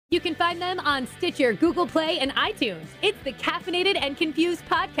You can find them on Stitcher, Google Play, and iTunes. It's the Caffeinated and Confused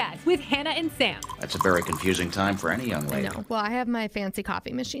podcast with Hannah and Sam. That's a very confusing time for any young lady. No. Well, I have my fancy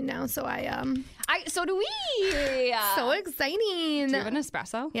coffee machine now, so So do we. So exciting. Do you have an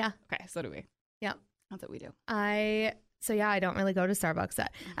espresso? Yeah. Okay, so do we. Yeah. That's what we do. I don't really go to Starbucks.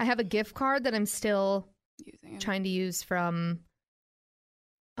 I have a gift card that I'm still Using it. trying to use from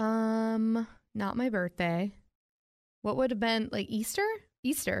not my birthday. What would have been like Easter,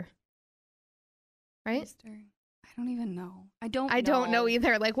 right? Easter. I don't even know. I don't know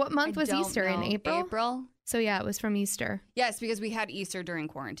either. Like, what month was Easter? In April? April. So yeah, it was from Easter. Yes, because we had Easter during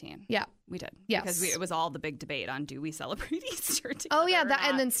quarantine. Yeah, we did. Yes, because it was all the big debate on do we celebrate Easter together? Oh yeah,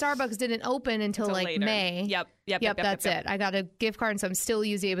 and then Starbucks didn't open until like later. May. Yep. That's it. I got a gift card, and so I'm still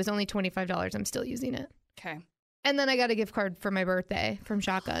using it. It was only $25. I'm still using it. Okay. And then I got a gift card for my birthday from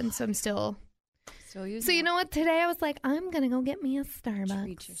Shotgun, so I'm still using. So you know what? Today I was like, I'm gonna go get me a Starbucks.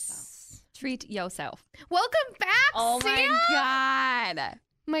 Treat yourself. Treat yourself. Welcome back, Oh Sam! my God.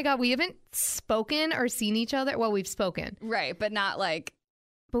 Oh my God, we haven't spoken or seen each other. Well, we've spoken. Right, but not like.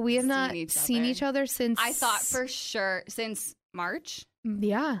 But we have not seen each other since. I thought for sure since March.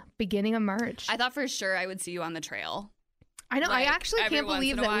 Yeah, beginning of March. I thought for sure I would see you on the trail. I know. Like, I actually can't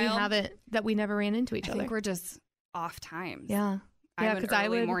believe that we never ran into each other. I think we're just off times. Yeah. I'm an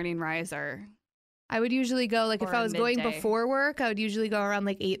early morning riser. I would usually go, like, if I was going midday. before work, I would usually go around,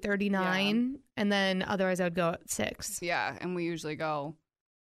 like, 8:39, and then otherwise I would go at 6. Yeah, and we usually go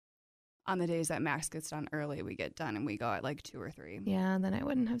on the days that Max gets done early, we get done, and we go at, like, 2 or 3. Yeah, then I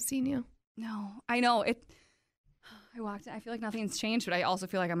wouldn't have seen you. No, I know. I walked in, I feel like nothing's changed, but I also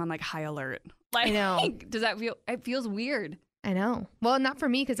feel like I'm on, like, high alert. Like, I know. Does that feel, it feels weird. I know. Well, not for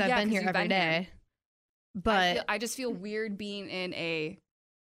me, because I've been here every day. But I just feel weird being in a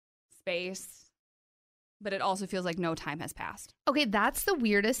space. But it also feels like no time has passed. Okay, that's the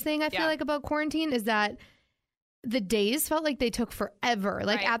weirdest thing I feel like about quarantine is that the days felt like they took forever.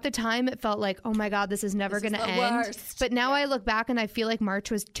 Like at the time, it felt like, oh my God, this is never going to end. Worst. But now I look back and I feel like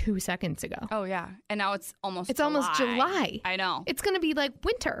March was 2 seconds ago. Oh yeah, and now it's almost July. I know. It's going to be like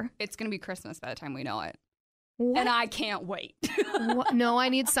winter. It's going to be Christmas by the time we know it. What? And I can't wait. No, I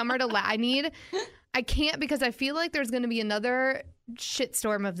need summer to I can't because I feel like there's going to be another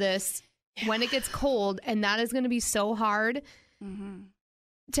shitstorm of this. When it gets cold, and that is going to be so hard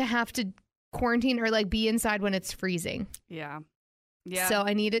to have to quarantine or like be inside when it's freezing. Yeah. So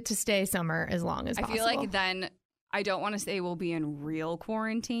I need it to stay summer as long as possible. I feel like then I don't want to say we'll be in real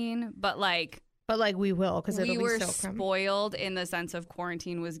quarantine, but like we will because we were spoiled in the sense of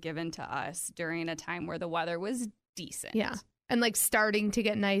quarantine was given to us during a time where the weather was decent. Yeah, and like starting to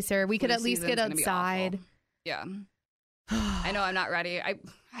get nicer. We could at least get outside. Yeah. I know I'm not ready. I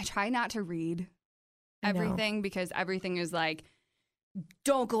try not to read everything because everything is like,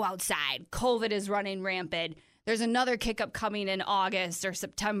 don't go outside. COVID is running rampant. There's another kick up coming in August or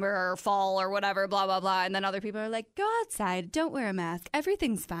September or fall or whatever, blah, blah, blah. And then other people are like, go outside. Don't wear a mask.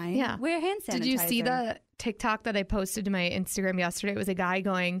 Everything's fine. Yeah. Wear hand sanitizer. Did you see the TikTok that I posted to my Instagram yesterday? It was a guy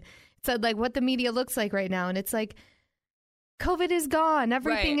it said like what the media looks like right now. And it's like, COVID is gone.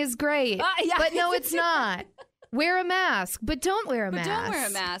 Everything is great. Yeah. But no, it's not. Wear a mask, but don't wear a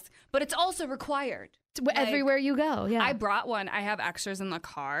mask. But it's also required. Everywhere you go, yeah. I brought one. I have extras in the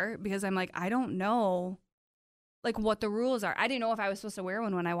car because I'm like, I don't know, like, what the rules are. I didn't know if I was supposed to wear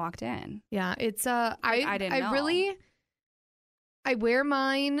one when I walked in. Yeah, it's, I didn't know. I wear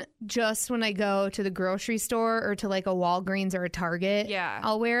mine just when I go to the grocery store or to, like, a Walgreens or a Target. Yeah.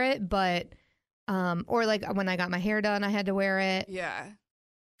 I'll wear it, but, or, like, when I got my hair done, I had to wear it. Yeah.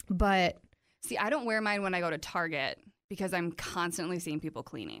 But... See, I don't wear mine when I go to Target because I'm constantly seeing people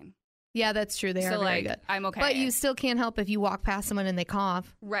cleaning. Yeah, that's true. They are very good. I'm okay. But you still can't help if you walk past someone and they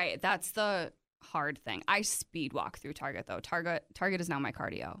cough. Right. That's the hard thing. I speed walk through Target, though. Target is now my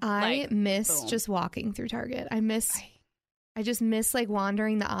cardio. I miss just walking through Target. I just miss, like,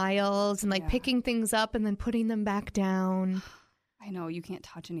 wandering the aisles and, like, picking things up and then putting them back down. I know. You can't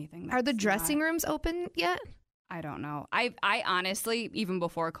touch anything. Are the dressing rooms open yet? I don't know. I honestly, even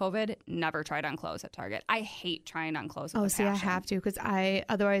before COVID, never tried on clothes at Target. I hate trying on clothes. Oh, see, I have to because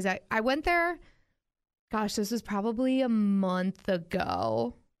otherwise I went there. Gosh, this was probably a month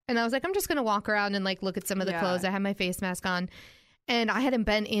ago. And I was like, I'm just going to walk around and like look at some of the clothes. I had my face mask on and I hadn't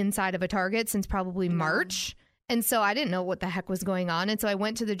been inside of a Target since probably March. And so I didn't know what the heck was going on. And so I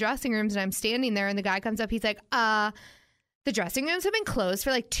went to the dressing rooms and I'm standing there and the guy comes up. He's like, the dressing rooms have been closed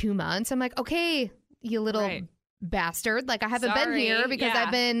for like 2 months. I'm like, okay, you little bastard. Like I haven't been here because I've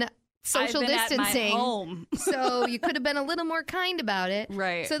been social distancing. At my home. So you could have been a little more kind about it.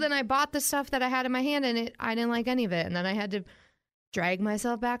 Right. So then I bought the stuff that I had in my hand and I didn't like any of it. And then I had to drag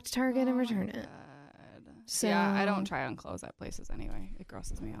myself back to Target and return it. So yeah, I don't try on clothes at places anyway. It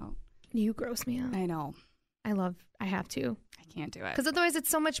grosses me out. You gross me out. I know. I have to. I can't do it. Because otherwise it's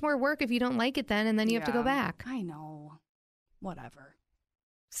so much more work if you don't like it then, and then you have to go back. I know. Whatever.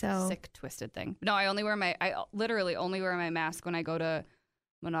 So sick, twisted thing. No, I literally only wear my mask when I go to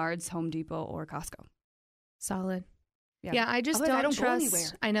Menards, Home Depot, or Costco. Solid. Yeah, I just don't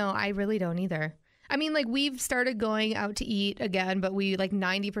trust. I know. I really don't either. I mean, like, we've started going out to eat again, but we, like,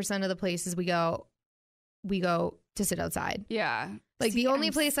 90% of the places we go to sit outside. Yeah. Like, the only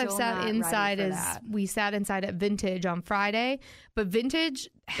place I've sat inside is we sat inside at Vintage on Friday, but Vintage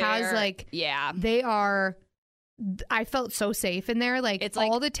has they are, I felt so safe in there. Like, it's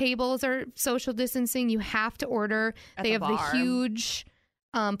all the tables are social distancing. You have to order. They have the huge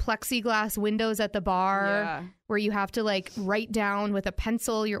plexiglass windows at the bar where you have to, like, write down with a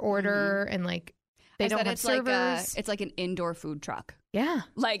pencil your order and, like, they don't have servers. It's like an indoor food truck. Yeah.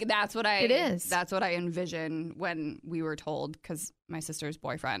 Like, it is. That's what I envision when we were told, because my sister's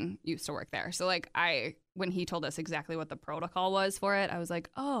boyfriend used to work there. So, like, when he told us exactly what the protocol was for it, I was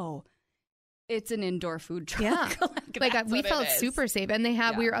like, oh, it's an indoor food truck. Yeah. like we felt super safe. And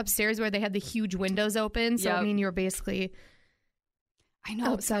we were upstairs where they had the huge windows open. So, I mean, you're basically I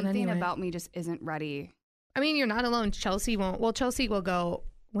know. Something about me just isn't ready. I mean, you're not alone. Chelsea won't. Well, Chelsea will go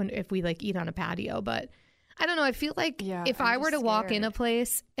if we, like, eat on a patio, but I don't know. I feel like if I were to walk in a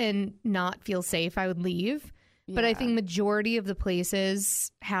place and not feel safe, I would leave. Yeah. But I think majority of the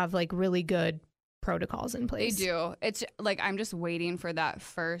places have, like, really good protocols in place. They do. It's like I'm just waiting for that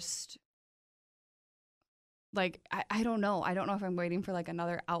first. Like, I don't know. I don't know if I'm waiting for, like,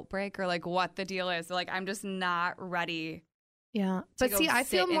 another outbreak or, like, what the deal is. Like, I'm just not ready. Yeah. But see, I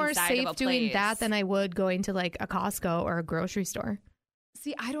feel more safe doing that than I would going to, like, a Costco or a grocery store.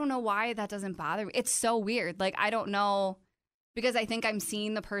 See, I don't know why that doesn't bother me. It's so weird. Like, I don't know, because I think I'm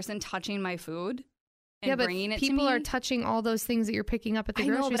seeing the person touching my food and bringing it to me. People are touching all those things that you're picking up at the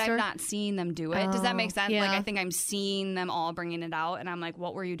grocery store. I know, but I'm not seeing them do it. Does that make sense? Yeah. Like, I think I'm seeing them all bringing it out, and I'm like,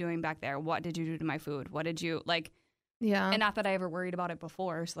 what were you doing back there? What did you do to my food? What did you, like... Yeah. And not that I ever worried about it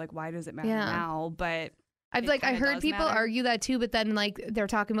before, so, like, why does it matter now? But... I heard people argue that too, but then, like, they're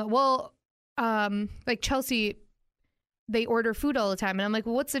talking about, like, Chelsea... they order food all the time. And I'm like,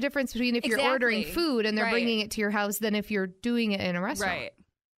 well, what's the difference between if you're ordering food and they're bringing it to your house than if you're doing it in a restaurant? Right.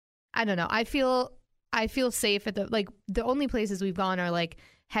 I don't know. I feel safe at the only places we've gone are, like,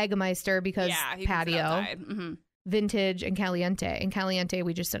 Hagemeister because patio, Vintage, and Caliente. And Caliente,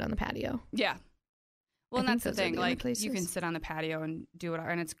 we just sit on the patio. Yeah. Well, and that's the thing. Like, you can sit on the patio and do whatever,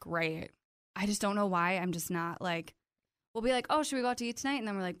 and it's great. I just don't know why. I'm just not, like, we'll be like, oh, should we go out to eat tonight? And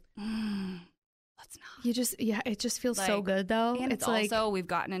then we're like, let's not. It just feels so good, though. And it's like, also, we've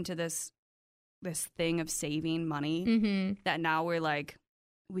gotten into this thing of saving money that now we're like,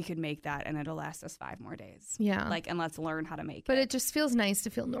 we could make that and it'll last us 5 more days. Yeah. Like, and let's learn how to make it. But it just feels nice to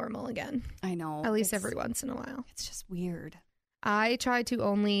feel normal again. I know. At least every once in a while. It's just weird. I try to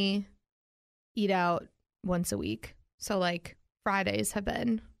only eat out once a week. So, like, Fridays have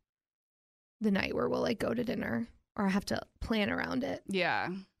been the night where we'll, like, go to dinner. Or I have to plan around it. Yeah.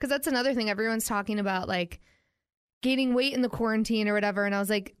 Because that's another thing. Everyone's talking about, like, gaining weight in the quarantine or whatever. And I was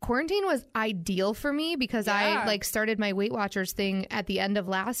like, quarantine was ideal for me because I, like, started my Weight Watchers thing at the end of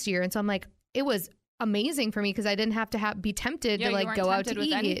last year. And so I'm like, it was amazing for me because I didn't have to be tempted to, like, go out to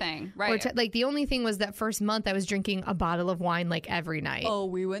eat. Anything. Right. Or like, the only thing was that first month I was drinking a bottle of wine, like, every night. Oh,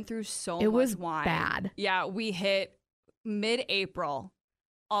 we went through so much wine. It was bad. Yeah. We hit mid-April.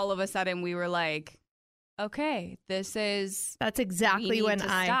 All of a sudden we were like, okay, that's exactly when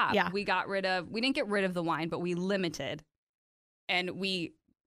we didn't get rid of the wine, but we limited and we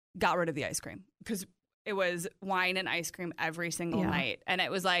got rid of the ice cream because it was wine and ice cream every single night. And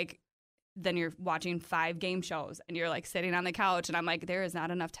it was like, then you're watching 5 game shows and you're, like, sitting on the couch and I'm like, there is not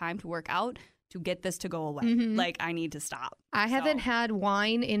enough time to work out to get this to go away. Like, I need to stop. I haven't had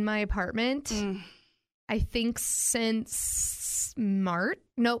wine in my apartment, I think since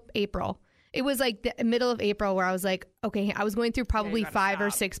April. It was like the middle of April where I was like, okay, I was going through probably 5 or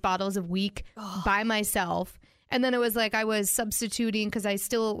 6 bottles a week by myself. And then it was like I was substituting because I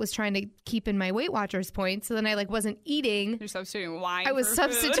still was trying to keep in my Weight Watchers points. So then I, like, wasn't eating. You're substituting wine I was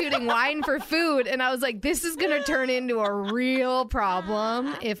substituting wine for food. And I was like, this is going to turn into a real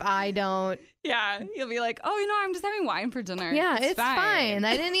problem if I don't. Yeah. You'll be like, oh, I'm just having wine for dinner. Yeah, it's fine.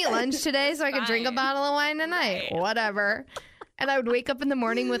 I didn't eat lunch today, so I could drink a bottle of wine tonight. Right. Whatever. And I would wake up in the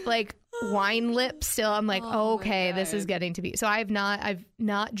morning with, like, wine lips still. I'm like, okay, this is getting to be. So I've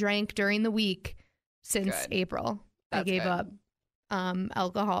not drank during the week since April. I gave up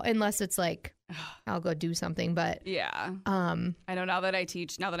alcohol unless it's like I'll go do something. But yeah, I know now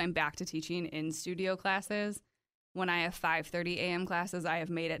that I'm back to teaching in studio classes. When I have 5:30 a.m. classes, I have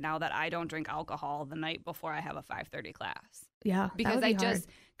made it now that I don't drink alcohol the night before I have a 5:30 class. Yeah, because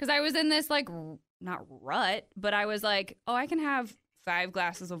because I was in this like not rut, but I was like, oh, I can have 5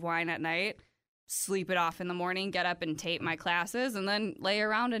 glasses of wine at night, sleep it off in the morning, get up and tape my classes, and then lay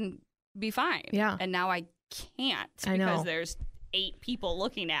around and be fine. Yeah, and now I can't because there's 8 people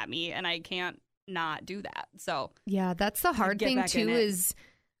looking at me, and I can't not do that. So yeah, that's the hard thing too is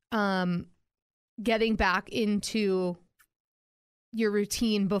getting back into your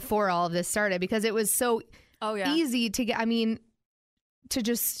routine before all of this started, because it was so easy to get, to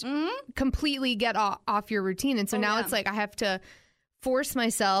just completely get off your routine. And so now it's like I have to force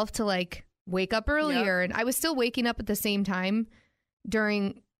myself to like wake up earlier. And I was still waking up at the same time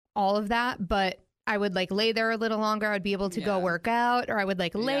during all of that, but I would like lay there a little longer. I'd be able to go work out, or I would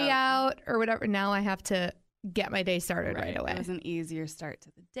like lay out or whatever. Now I have to get my day started right away. It was an easier start to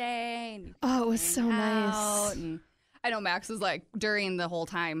the day. And it was so nice. And I know Max was like, during the whole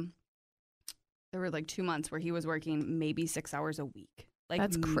time, there were like 2 months where he was working maybe 6 hours a week. Like,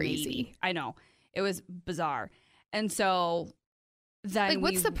 that's crazy. I know. It was bizarre. And so then like,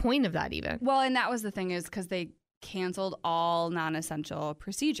 what's the point of that even? Well, and that was the thing, is because they canceled all non-essential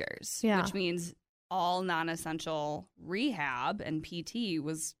procedures, which means all non-essential rehab and PT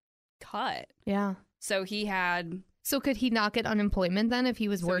was cut. Yeah. So he had... So could he not get unemployment then if he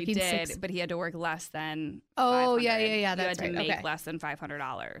was working? He did, but he had to work less than $500. Yeah. That's he had to right. make less than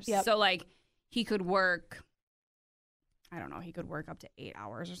 $500. Yep. So, like, he could work, I don't know, he could work up to 8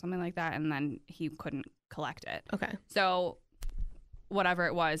 hours or something like that, and then he couldn't collect it. Okay. So, whatever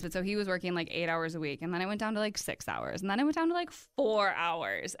it was. But so he was working, like, 8 hours a week, and then it went down to, like, 6 hours, and then it went down to, like, 4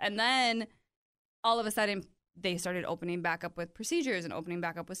 hours. And then all of a sudden, they started opening back up with procedures and opening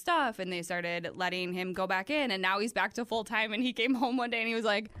back up with stuff, and they started letting him go back in, and now he's back to full time. And he came home one day and he was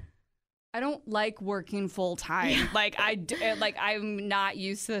like, I don't like working full time. Yeah. Like I'm not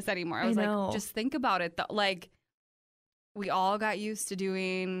used to this anymore. I was like, just think about it. Like, we all got used to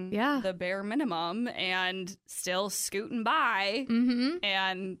doing the bare minimum and still scooting by. Mm-hmm.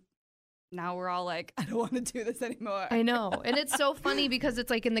 And now we're all like, I don't want to do this anymore. I know. And it's so funny because it's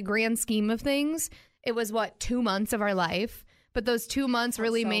like, in the grand scheme of things, it was 2 months of our life. But those 2 months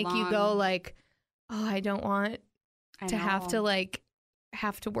really make you go like, oh, I don't want to have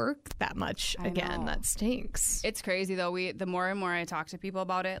to work that much again. That stinks. It's crazy though. The more and more I talk to people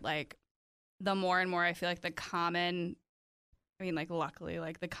about it, like, the more and more I feel like luckily,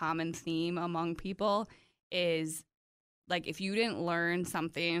 like, the common theme among people is, like, if you didn't learn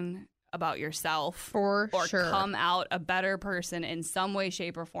something about yourself or come out a better person in some way,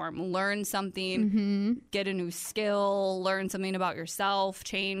 shape, or form, learn something, get a new skill, learn something about yourself,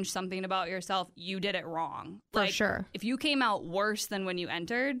 change something about yourself, you did it wrong. For sure. If you came out worse than when you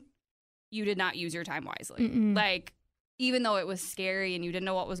entered, you did not use your time wisely. Like, even though it was scary and you didn't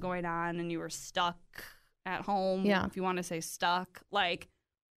know what was going on and you were stuck at home, if you want to say stuck, like,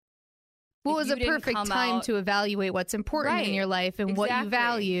 well, it was a perfect time to evaluate what's important in your life and what you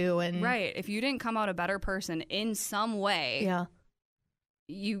value. And if you didn't come out a better person in some way,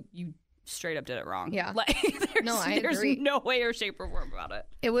 you straight up did it wrong. Yeah. Like, there's no way or shape or form about it.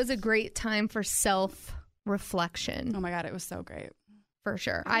 It was a great time for self-reflection. Oh my God, it was so great. For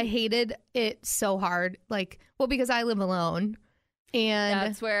sure. I hated it so hard. Like, well, because I live alone. And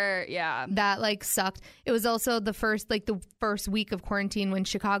that's where, that like sucked. It was also the first week of quarantine when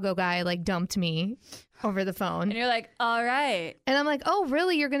Chicago guy like dumped me over the phone. And you're like, all right. And I'm like, oh,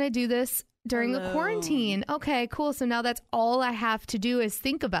 really? You're going to do this during the quarantine? Okay, cool. So now that's all I have to do is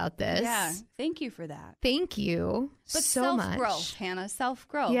think about this. Yeah. Thank you for that. Thank you so much. Self-growth, Hannah.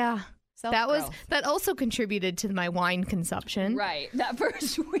 Self-growth. Yeah. That also contributed to my wine consumption. Right. That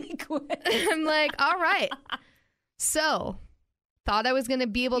first week. I'm like, all right. So... thought I was going to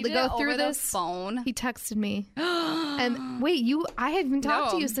be able to go through this. Phone. He texted me. And wait, I haven't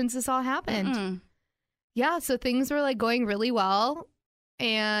talked to you since this all happened. Mm-mm. Yeah, so things were like going really well.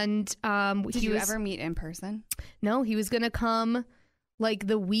 And did you ever meet in person? No, he was going to come like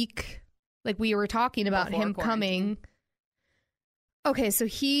the week, like we were talking about him coming. Okay, so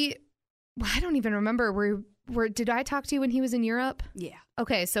I don't even remember did I talk to you when he was in Europe? Yeah.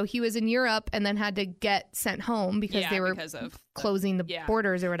 Okay, so he was in Europe and then had to get sent home because they were closing the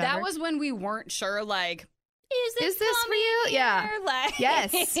borders or whatever. That was when we weren't sure, like, is this for you? Yeah. Like,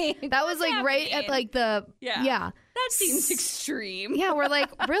 yes. That was like right at like the That seems extreme. Yeah, we're like,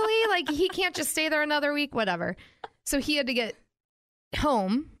 really? Like, he can't just stay there another week? Whatever. So he had to get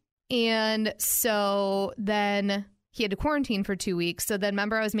home. And so then he had to quarantine for 2 weeks. So then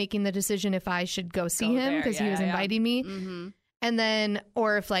remember I was making the decision if I should go see him because he was inviting me. Mm-hmm. And then,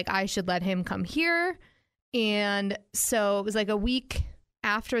 or if like I should let him come here. And so it was like a week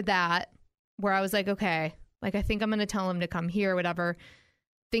after that where I was like, okay, like I think I'm going to tell him to come here, whatever.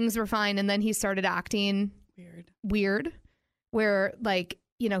 Things were fine. And then he started acting weird, where like,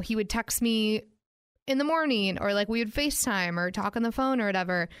 you know, he would text me in the morning or like we would FaceTime or talk on the phone or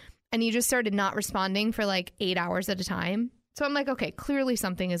whatever. And he just started not responding for like 8 hours at a time. So I'm like, okay, clearly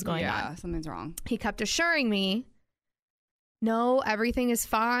something is going on. Yeah, something's wrong. He kept assuring me, no, everything is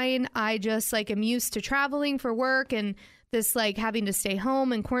fine. I just like am used to traveling for work and this like having to stay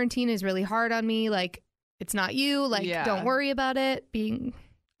home and quarantine is really hard on me. Like it's not you. Like don't worry about it.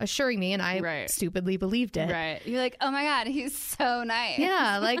 Assuring me, and I stupidly believed it. Right. You're like, oh my God, he's so nice.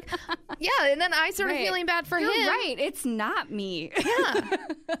 Yeah, like, yeah. And then I started feeling bad for him. Right. It's not me. Yeah.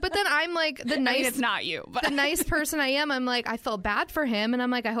 But then I'm like the nice. I mean, it's not you. But. The nice person I am. I'm like, I felt bad for him, and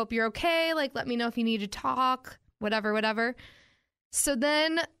I'm like, I hope you're okay. Like, let me know if you need to talk. Whatever. So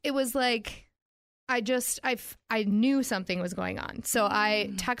then it was like, I knew something was going on. So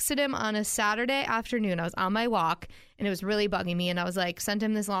I texted him on a Saturday afternoon. I was on my walk and it was really bugging me. And I was like, sent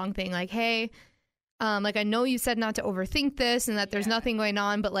him this long thing like, hey, like, I know you said not to overthink this and that there's nothing going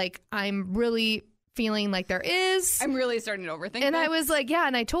on, but like, I'm really feeling like there is. I'm really starting to overthink And this. I was like, yeah.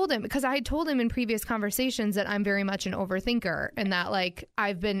 And I told him, because I had told him in previous conversations that I'm very much an overthinker and that like,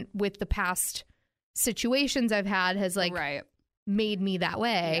 I've been with the past situations I've had has like made me that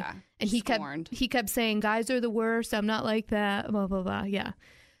way. Yeah. And he kept saying, guys are the worst. I'm not like that. Blah, blah, blah. Yeah.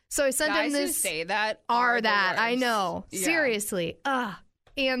 So I sent him this. Guys who say that are that. I know. Yeah. Seriously.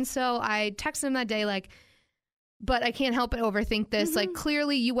 And so I texted him that day, like, but I can't help but overthink this. Mm-hmm. Like,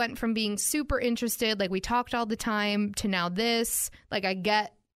 clearly you went from being super interested, like we talked all the time, to now this. Like, I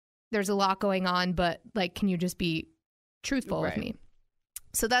get there's a lot going on, but like, can you just be truthful with me?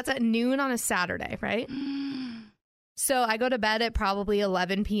 So that's at noon on a Saturday, right? So I go to bed at probably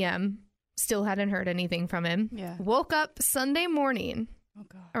 11 p.m. Still hadn't heard anything from him. Yeah. Woke up Sunday morning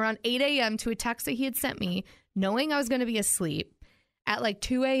around 8 a.m. to a text that he had sent me, knowing I was going to be asleep at like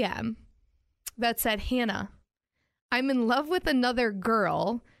 2 a.m. that said, Hannah, I'm in love with another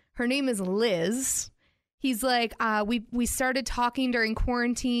girl. Her name is Liz. He's like, we started talking during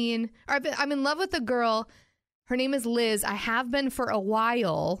quarantine. I'm in love with a girl. Her name is Liz. I have been for a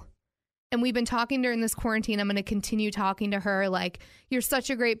while. And we've been talking during this quarantine. I'm going to continue talking to her. Like, you're such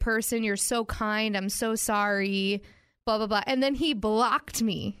a great person. You're so kind. I'm so sorry. Blah, blah, blah. And then he blocked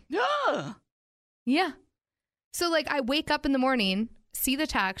me. Yeah. So, like, I wake up in the morning, see the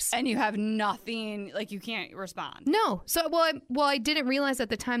text. And you have nothing. Like, you can't respond. No. So, I didn't realize at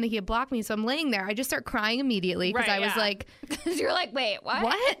the time that he had blocked me. So I'm laying there. I just start crying immediately because I was like. Because you're like, wait, what?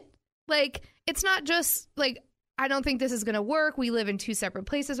 What? Like, it's not just, like. I don't think this is going to work. We live in two separate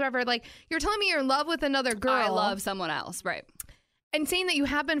places, whatever. Like, you're telling me you're in love with another girl. I love someone else, right. And saying that you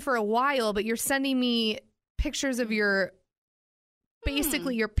have been for a while, but you're sending me pictures of your,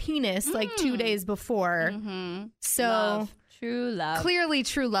 basically your penis, like 2 days before. Mm-hmm. So. Love. True love. Clearly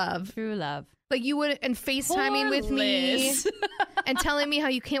true love. True love. Like, you would, and FaceTiming with me and telling me how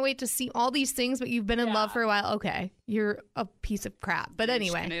you can't wait to see all these things, but you've been in love for a while. Okay. You're a piece of crap. But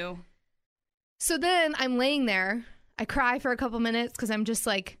anyway. So then I'm laying there. I cry for a couple minutes because I'm just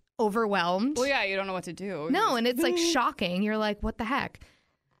like overwhelmed. Well, yeah, you don't know what to do. No, and it's like shocking. You're like, what the heck?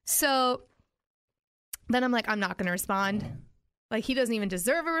 So then I'm like, I'm not going to respond. Like, he doesn't even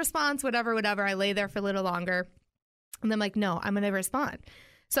deserve a response, whatever. I lay there for a little longer. And I'm like, no, I'm going to respond.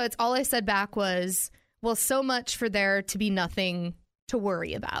 So it's all I said back was, well, so much for there to be nothing to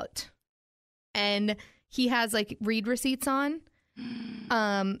worry about. And he has like read receipts on.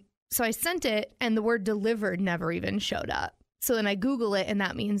 So I sent it, and the word delivered never even showed up. So then I Google it, and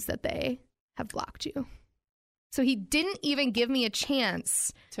that means that they have blocked you. So he didn't even give me a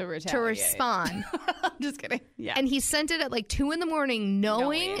chance to respond. I'm just kidding. Yeah. And he sent it at like 2 a.m,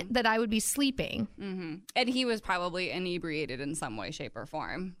 knowing that I would be sleeping. Mm-hmm. And he was probably inebriated in some way, shape, or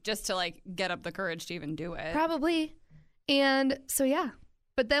form, just to like get up the courage to even do it. Probably. And so, yeah.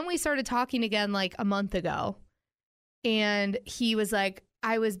 But then we started talking again like a month ago. And he was like,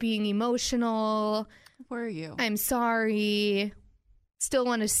 I was being emotional. Were you? I'm sorry. Still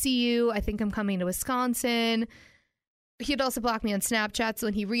want to see you. I think I'm coming to Wisconsin. He'd also blocked me on Snapchat. So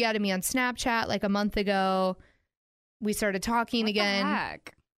when he re-added me on Snapchat like a month ago, we started talking again. What the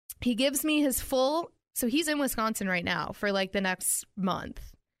heck? He gives me his full. So he's in Wisconsin right now for like the next month.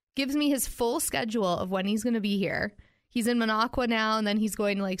 Gives me his full schedule of when he's going to be here. He's in Minocqua now, and then he's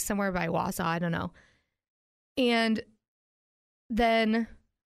going like somewhere by Wausau. I don't know. And then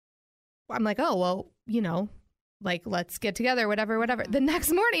I'm like, oh, well, you know, like, let's get together, whatever. The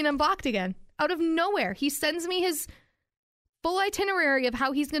next morning, I'm blocked again. Out of nowhere. He sends me his full itinerary of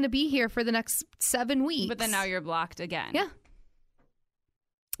how he's going to be here for the next 7 weeks. But then now you're blocked again. Yeah.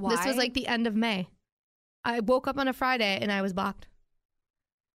 Why? This was like the end of May. I woke up on a Friday and I was blocked.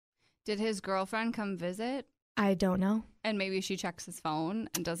 Did his girlfriend come visit? I don't know. And maybe she checks his phone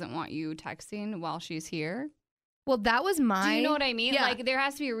and doesn't want you texting while she's here? Well, that was my... Do you know what I mean? Yeah. Like, there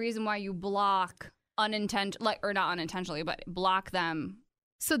has to be a reason why you block or not unintentionally, but block them.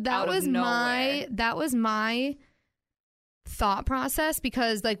 So that was my thought process,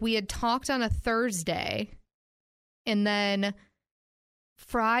 because like we had talked on a Thursday and then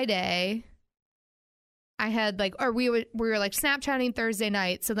Friday I had like, or we were like Snapchatting Thursday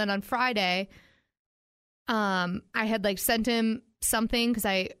night. So then on Friday, I had like sent him something because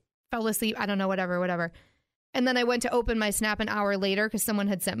I fell asleep. I don't know, whatever. And then I went to open my Snap an hour later because someone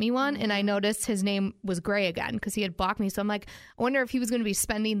had sent me one, and I noticed his name was Gray again because he had blocked me. So I'm like, I wonder if he was going to be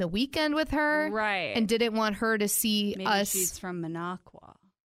spending the weekend with her, right? And didn't want her to see Maybe us. She's from Minocqua.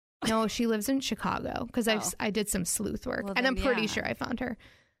 No, she lives in Chicago because I did some sleuth work, well, and I'm pretty sure I found her.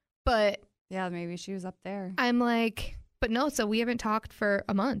 But yeah, maybe she was up there. I'm like, but no. So we haven't talked for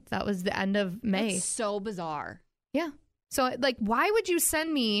a month. That was the end of May. That's so bizarre. Yeah. So like, why would you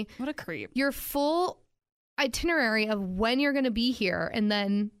send me what a creep your full itinerary of when you're going to be here, and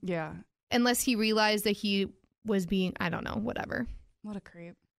then unless he realized that he was being, I don't know, whatever. What a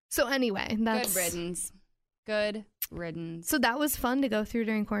creep. So anyway, that's Good riddance. So that was fun to go through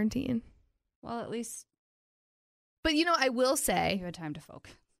during quarantine. Well, at least, but you know, I will say you had time to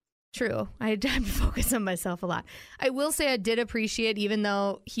focus. True. I had time to focus on myself a lot. I will say I did appreciate, even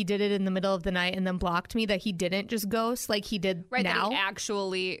though he did it in the middle of the night and then blocked me, that he didn't just ghost like he did now. That he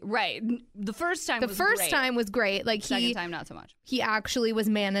actually, the first time was great. Like second time, not so much. He actually was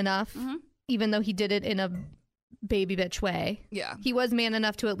man enough, even though he did it in a baby bitch way. Yeah. He was man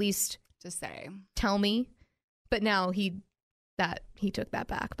enough to at least just say, tell me. But now he took that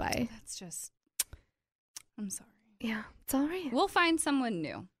back by. That's just, I'm sorry. Yeah, it's all right. We'll find someone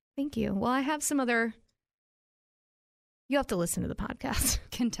new. Thank you. Well, I have some other. You have to listen to the podcast.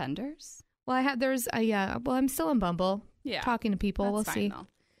 Contenders? Well, well, I'm still on Bumble. Yeah. Talking to people. That's we'll fine, see. Though.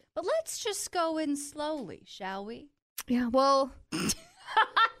 But let's just go in slowly, shall we? Yeah. Well.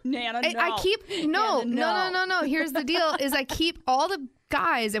 Nana, no. I keep no. Here's the deal: is I keep all the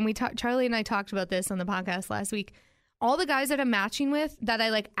guys, and Charlie and I talked about this on the podcast last week. All the guys that I'm matching with, that I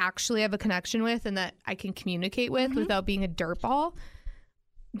like actually have a connection with, and that I can communicate with without being a dirtball,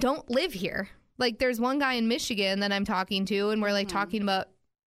 don't live here. Like, there's one guy in Michigan that I'm talking to, and we're like talking about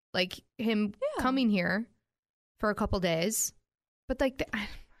like him coming here for a couple days. But like, I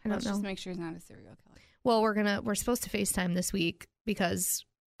don't know. Just make sure he's not a serial killer. Well, we're supposed to FaceTime this week because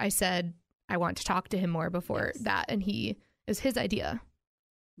I said I want to talk to him more before that, and it was his idea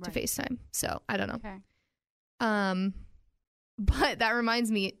to FaceTime. So I don't know. Okay. But that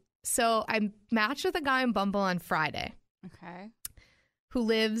reminds me. So I matched with a guy on Bumble on Friday. Okay. Who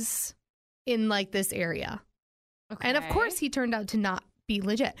lives in like this area. Okay. And of course he turned out to not be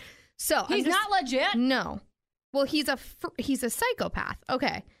legit. So he's not legit? No. Well, he's a psychopath.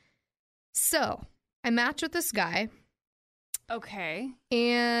 Okay. So I matched with this guy. Okay.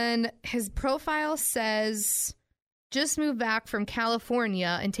 And his profile says, just moved back from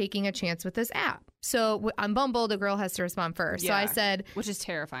California and taking a chance with this app. So on Bumble, the girl has to respond first. Yeah. So I said, which is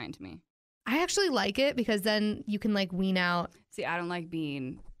terrifying to me. I actually like it because then you can like wean out. See, I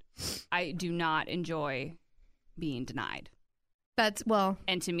do not enjoy being denied.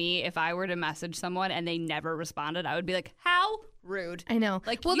 And to me, if I were to message someone and they never responded, I would be like, how rude. I know.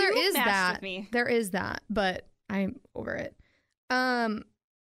 Like, well, there is that. With me. There is that, but I'm over it.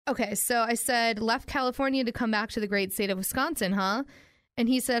 Okay, so I said, left California to come back to the great state of Wisconsin, huh? And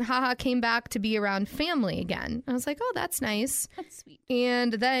he said, haha, came back to be around family again. I was like, oh, that's nice. That's sweet.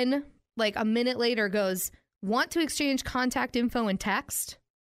 And then, like, a minute later goes, want to exchange contact info and text?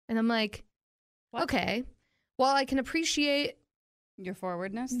 And I'm like, what? Okay. Well, I can appreciate your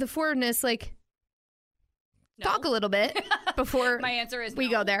forwardness. The forwardness, like, talk a little bit before my answer is we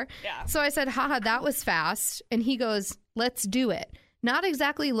go there. Yeah. So I said, haha, that was fast. And he goes, let's do it. Not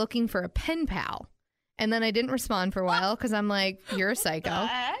exactly looking for a pen pal. And then I didn't respond for a while because I'm like, you're a psycho.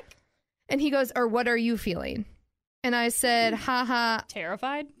 And he goes, or what are you feeling? And I said, haha.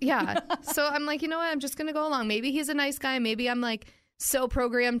 Terrified? Yeah. So I'm like, you know what? I'm just going to go along. Maybe he's a nice guy. Maybe I'm like so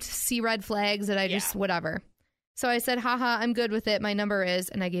programmed to see red flags that I just, whatever. So I said, haha, I'm good with it. My number is,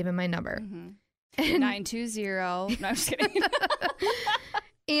 and I gave him my number. 920. No, I'm just kidding.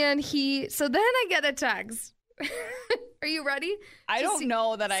 And so then I get a text. Are you ready? I don't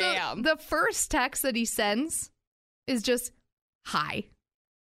know that I am. The first text that he sends is just hi.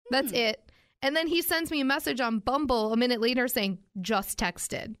 That's it. And then he sends me a message on Bumble a minute later saying, just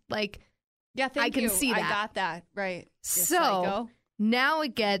texted. Like, yeah, I can see that. I got that. Right. So now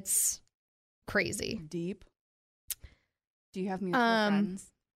it gets crazy. Deep. Do you have mutual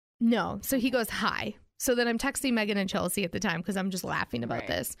friends? No. So he goes, hi. So then I'm texting Megan and Chelsea at the time because I'm just laughing about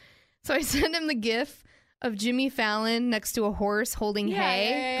this. So I send him the gif of Jimmy Fallon next to a horse holding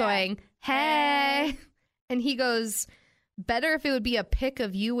hay, going, hey. And he goes, better if it would be a pic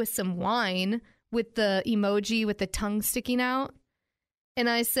of you with some wine with the emoji with the tongue sticking out. And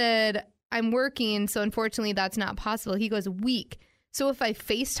I said, I'm working, so unfortunately that's not possible. He goes, weak. So if I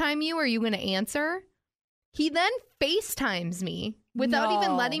FaceTime you, are you going to answer? He then FaceTimes me without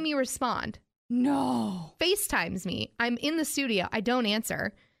even letting me respond. No. FaceTimes me. I'm in the studio. I don't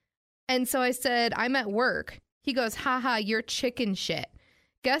answer. And so I said, I'm at work. He goes, haha, you're chicken shit.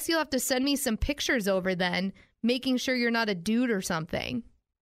 Guess you'll have to send me some pictures over then, making sure you're not a dude or something.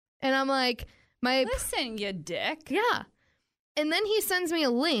 And I'm like, listen, you dick. Yeah. And then he sends me a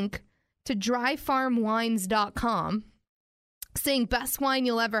link to dryfarmwines.com saying, best wine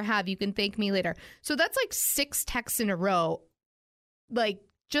you'll ever have. You can thank me later. So that's like 6 texts in a row, like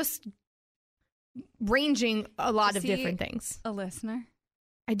just ranging a lot of different things. A listener?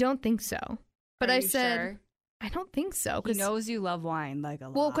 I don't think so. But I said, sure? I don't think so. He knows you love wine like a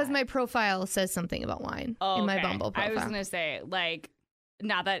lot. Well, because my profile says something about wine in my Bumble profile. I was going to say, like,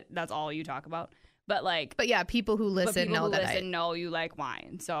 not that that's all you talk about, but like. But yeah, people who listen know that I know you like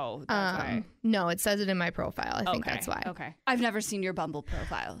wine. So that's why. No, it says it in my profile. I think that's why. Okay. I've never seen your Bumble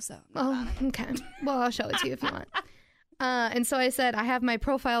profile, so. Oh, okay. Well, I'll show it to you if you want. And so I said, I have my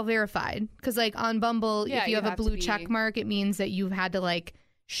profile verified. Because like on Bumble, if you have a blue check mark, it means that you've had to like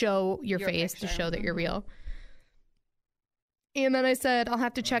show your face picture to show that you're real. And then I said, I'll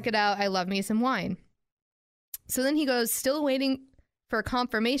have to check it out. I love me some wine. So then he goes, still waiting for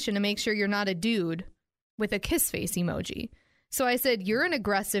confirmation to make sure you're not a dude with a kiss face emoji. So I said, you're an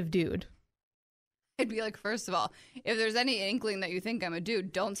aggressive dude. I'd be like, first of all, if there's any inkling that you think I'm a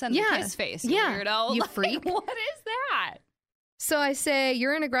dude, don't send the kiss face, you weirdo. You like, freak. What is that? So I say,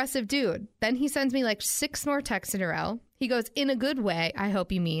 you're an aggressive dude. Then he sends me like 6 more texts in a row. He goes, in a good way, I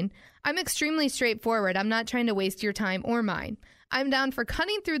hope you mean. I'm extremely straightforward. I'm not trying to waste your time or mine. I'm down for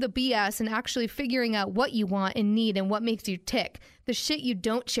cutting through the BS and actually figuring out what you want and need and what makes you tick. The shit you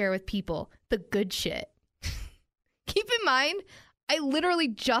don't share with people. The good shit. Keep in mind, I literally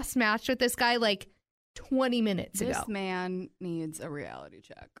just matched with this guy like 20 minutes ago. This man needs a reality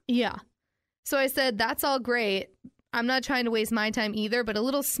check. Yeah. So I said, that's all great. I'm not trying to waste my time either, but a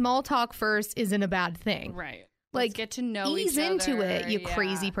little small talk first isn't a bad thing. Right. Like, let's get to know ease each other. into it, you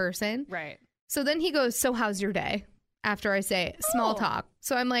crazy person. Right. So then he goes, so how's your day? After I say small talk.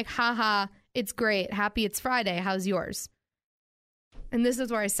 So I'm like, haha, it's great. Happy it's Friday. How's yours? And this is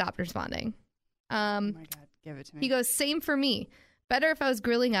where I stopped responding. Oh my God, give it to me. He goes, same for me. Better if I was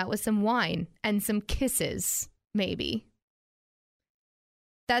grilling out with some wine and some kisses, maybe.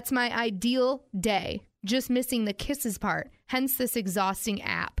 That's my ideal day. Just missing the kisses part. Hence this exhausting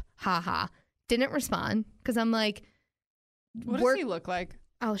app. Haha. Didn't respond because I'm like, what does he look like?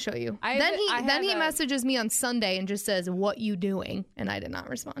 I'll show you. Then he messages me on Sunday and just says, what you doing? And I did not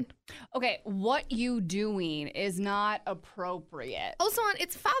respond. Okay, what you doing is not appropriate. Also,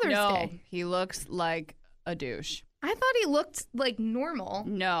 it's Father's Day. No, he looks like a douche. I thought he looked like normal.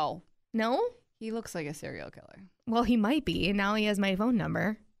 No. No? He looks like a serial killer. Well, he might be. And now he has my phone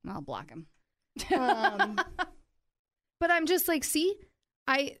number. I'll block him. But I'm just like, see?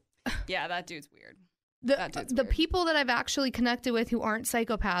 Yeah, that dude's weird. The people that I've actually connected with who aren't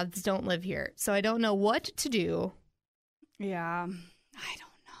psychopaths don't live here. So I don't know what to do. Yeah. I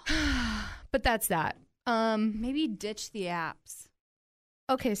don't know. But that's that. Maybe ditch the apps.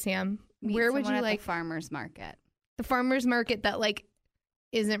 Okay, Sam. Meet where would you at like the farmer's market? The farmer's market that like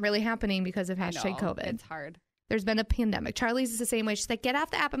isn't really happening because of #COVID. It's hard. There's been a pandemic. Charlie's is the same way. She's like, get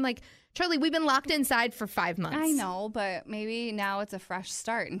off the app. I'm like, Charlie, we've been locked inside for 5 months. I know, but maybe now it's a fresh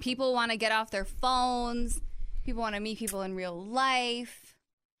start. And people want to get off their phones. People want to meet people in real life.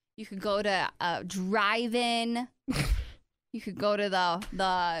 You could go to a drive-in. You could go to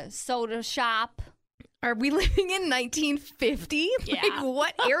the soda shop. Are we living in 1950? Yeah. Like,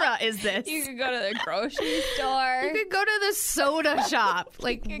 what era is this? You could go to the grocery store. You could go to the soda shop.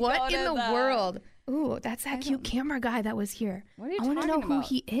 Like, what in the world? Ooh, that's that cute camera guy that was here. What are you I want to know about? who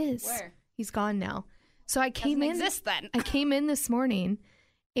he is. Where? He's gone now. So I came in. Exist then. I came in this morning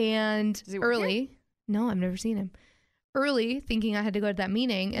and Does he work early. here? No, I've never seen him. Early, thinking I had to go to that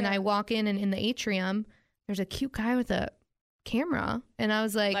meeting, and I walk in, and in the atrium, there's a cute guy with a camera. And I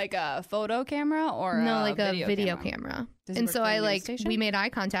was like a photo camera or no, like a video camera. And so we made eye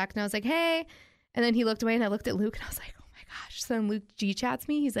contact and I was like, hey. And then he looked away and I looked at Luke and I was like, oh my gosh. So then Luke G chats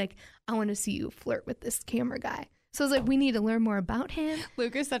me. He's like, I want to see you flirt with this camera guy. So I was like, we need to learn more about him.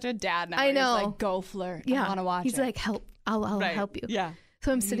 Luke is such a dad now. I know. He's like, go flirt. Yeah. I want to watch He's it. like, help. I'll help you. Yeah.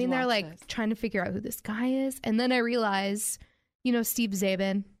 So I'm sitting there like trying to figure out who this guy is. And then I realize, Steve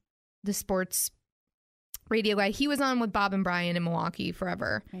Zabin, the sports radio guy, he was on with Bob and Brian in Milwaukee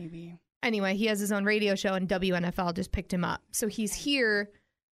forever. Maybe. Anyway, he has his own radio show and WNFL just picked him up. So he's here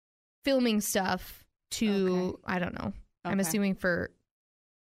filming stuff to, I don't know. I'm assuming for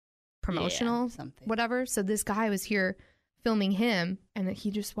promotional, whatever. So this guy was here filming him and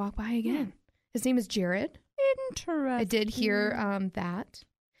he just walked by again. His name is Jared. Interesting. I did hear that.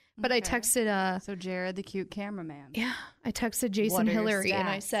 But I texted... so Jared, the cute cameraman. Yeah. I texted Jason Hillary and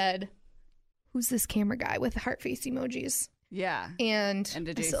I said, who's this camera guy with heart face emojis? Yeah. And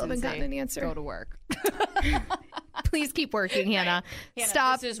I still haven't gotten an answer. Go to work. Please keep working, Hannah. Hannah,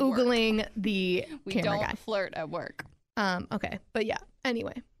 stop Googling the camera guy. We don't flirt at work. Okay. But yeah.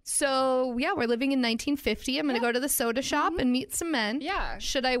 Anyway. So, yeah, we're living in 1950. I'm going to go to the soda shop and meet some men. Yeah.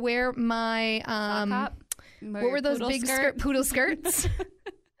 Should I wear my... what were those big poodle skirts?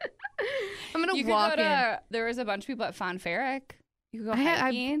 I'm going to walk in. There was a bunch of people at Fonferric. You could go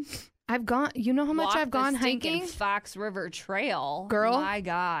hiking. I've gone... You know how much I've gone hiking? Fox River Trail. Girl. My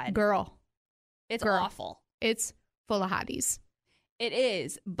God. Girl. It's awful. It's full of hotties. It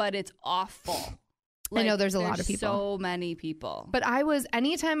is, but it's awful. I know there's a lot of people. So many people. But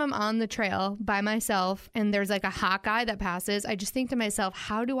anytime I'm on the trail by myself and there's like a hot guy that passes, I just think to myself,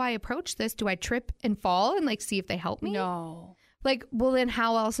 how do I approach this? Do I trip and fall and like see if they help me? No. Like, well, then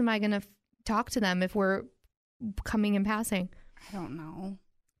how else am I going to talk to them if we're coming and passing? I don't know.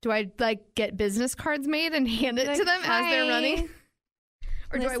 Do I like get business cards made and hand it to them as they're running?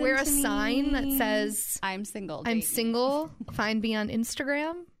 Or do I wear a sign that says, I'm single. I'm single. Find me on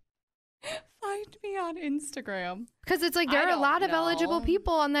Instagram. Find me on Instagram. Because it's like there are a lot of eligible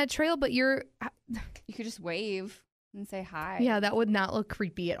people on that trail, but you could just wave and say hi. Yeah, that would not look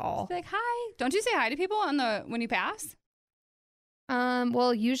creepy at all. Just like, hi. Don't you say hi to people when you pass?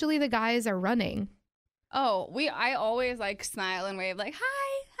 Well, usually the guys are running. Oh, I always like smile and wave like,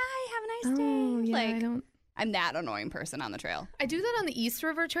 hi, have a nice day. Yeah, like, I'm that annoying person on the trail. I do that on the East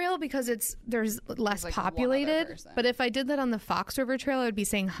River Trail because there's less populated. But if I did that on the Fox River Trail, I would be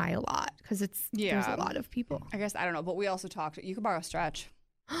saying hi a lot because there's a lot of people. I guess I don't know, but we also talked. You could borrow Stretch.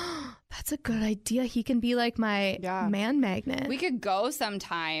 That's a good idea. He can be like my man magnet. We could go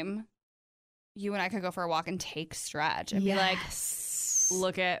sometime. You and I could go for a walk and take Stretch and be like,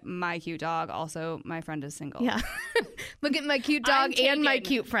 look at my cute dog. Also, my friend is single. Yeah. Look at my cute dog and my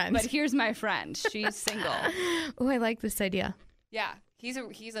cute friend. But here's my friend. She's single. Oh, I like this idea. Yeah. He's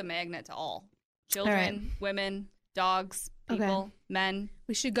a magnet to all. Children, women, dogs, people, men.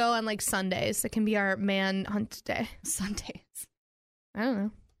 We should go on like Sundays. It can be our man hunt day. Sundays. I don't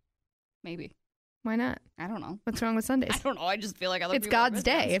know. Maybe. Why not? I don't know. What's wrong with Sundays? I don't know. I just feel like it's God's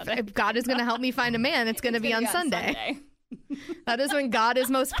day. If God is going to help me find a man, it's going to be on Sunday. That is when God is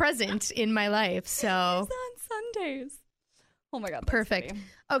most present in my life. So it's on Sundays. Oh my God. Perfect. Funny.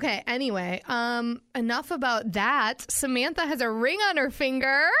 Okay. Anyway, enough about that. Samantha has a ring on her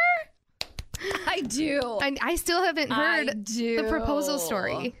finger. I do. I still haven't heard the proposal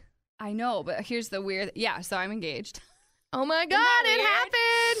story. I know, but here's the weird. Yeah. So I'm engaged. Oh my God, it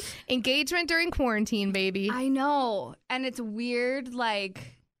happened. Engagement during quarantine, baby. I know. And it's weird. Like,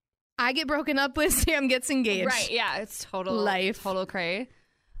 I get broken up with, Sam gets engaged. Right. Yeah. It's total cray.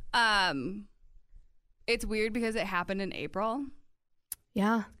 It's weird because it happened in April.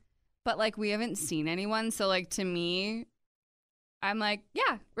 Yeah. But like, we haven't seen anyone. So like, to me, I'm like,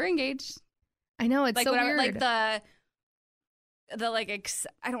 yeah, we're engaged. I know. It's like, so whatever, weird. Like the like,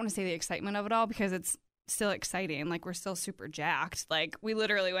 I don't want to say the excitement of it all because it's still exciting. Like, we're still super jacked. Like, we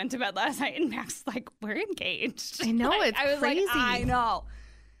literally went to bed last night and Max was like, we're engaged. I know. Like, It's I was crazy. Like, I know.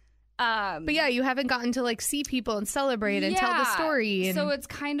 But yeah, you haven't gotten to like see people and celebrate and tell the story. And... So it's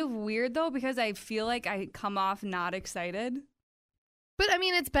kind of weird though, because I feel like I come off not excited. But I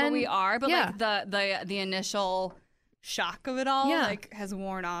mean, it's been... But we are, but like the initial shock of it all like has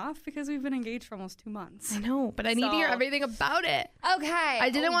worn off because we've been engaged for almost 2 months. I know, but I need to hear everything about it. Okay.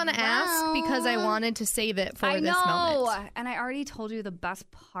 I didn't want to ask because I wanted to save it for this moment. And I already told you the best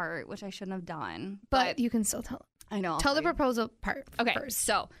part, which I shouldn't have done. But you can still tell. I know. Tell the proposal part first.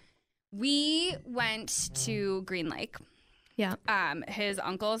 So we went to Green Lake. Yeah. His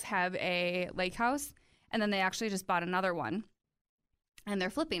uncles have a lake house, and then they actually just bought another one, and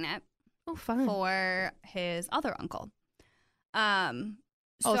they're flipping it. Oh, fun. For his other uncle.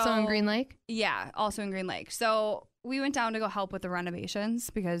 Also in Green Lake? Yeah, also in Green Lake. So we went down to go help with the renovations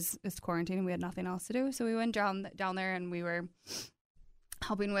because it's quarantine and we had nothing else to do. So we went down there and we were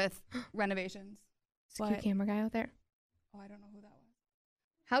helping with renovations. Is the cute camera guy out there? Oh, I don't know who that was.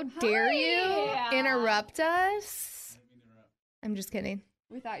 How dare you interrupt us? I'm just kidding.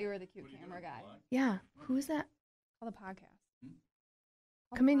 We thought you were the cute camera guy. Yeah. Who is that? Call the podcast.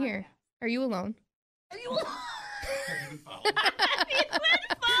 Come in here. Are you alone? Are you alone?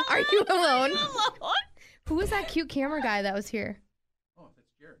 Are you alone? Who was that cute camera guy that was here? Oh, that's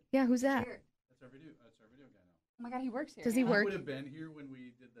Jared. Yeah, who's that? That's our video guy now. Oh my God, he works here. Does he work? He would have been here when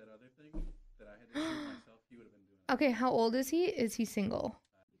we did that other thing that I had to shoot myself. He would have been doing it. Okay, how old is he? Is he single?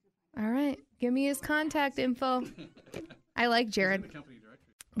 All right, give me his contact info. I like Jared. He's in the company directory.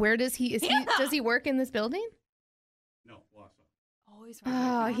 Where does he? Does he work in this building? No, Wausau.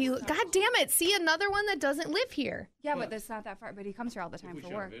 Oh, he's God damn it! See, another one that doesn't live here. Yeah, but that's not that far. But he comes here all the time We for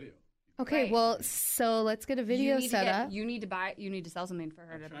shot a work. video. Okay, Right. well, so let's get a video set up. You need to sell something for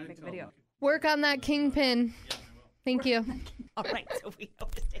her to Trying make a tell video. him. Work on that kingpin. Thank you. All right, so we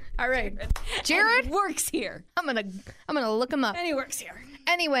noticed it. All right, Jared works here. I'm gonna look him up. And he works here.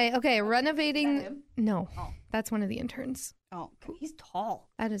 Anyway, okay, renovating. Is that him? No, Oh. that's one of the interns. Oh, he's tall.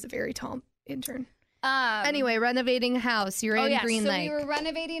 That is a very tall intern. Um, Anyway, renovating a house. You're in Green so Lake. we were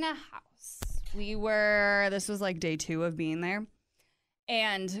renovating a house. This was like day 2 of being there.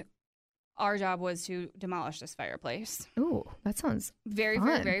 And our job was to demolish this fireplace. Ooh, that sounds Very, fun.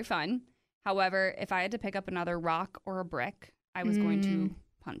 very, very fun. However, if I had to pick up another rock or a brick, I was going to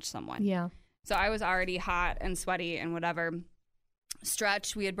punch someone. yeah. So I was already hot and sweaty and whatever.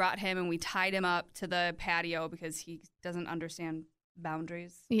 Stretch, we had brought him and we tied him up to the patio because he doesn't understand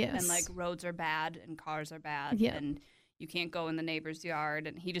boundaries. Yes. And like roads are bad and cars are bad. Yeah. And you can't go in the neighbor's yard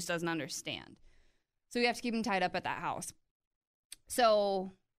and he just doesn't understand. So we have to keep him tied up at that house.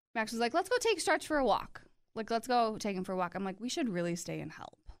 So Max was like, let's go take Stretch for a walk. Like, let's go take him for a walk. I'm like, we should really stay and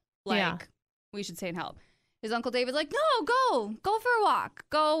help. Like, Yeah. we should stay and help. His Uncle David's like, no, go for a walk,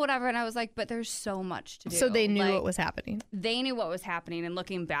 go, whatever. And I was like, but there's so much to do. So they knew Like, what was happening. They knew what was happening. And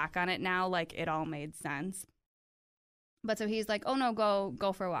looking back on it now, like, it all made sense. But so he's like, oh, no,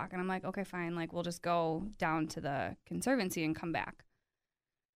 go for a walk. And I'm like, okay, fine. Like, we'll just go down to the Conservancy and come back.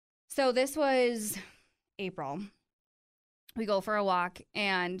 So this was April. We go for a walk,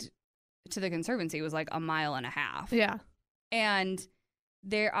 and to the Conservancy was like 1.5 miles. Yeah. And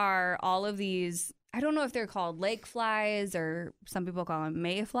there are all of these, I don't know if they're called lake flies or some people call them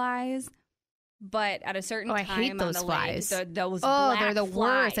mayflies, but at a certain I time hate those on the flies. lake, those Oh, black they're the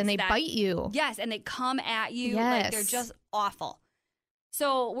worst, and they flies bite you. Yes, and they come at you. Yes. Like, they're just awful.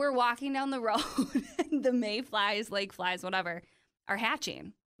 So we're walking down the road, and the mayflies, lake flies, whatever, are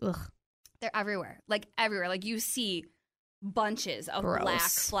hatching. Ugh. They're everywhere. Like, everywhere. Like, you see bunches of Gross. black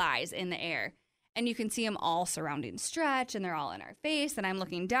flies in the air. And you can see them all surrounding Stretch, and they're all in our face. And I'm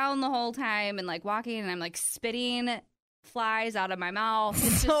looking down the whole time and, like, walking, and I'm, like, spitting flies out of my mouth. It's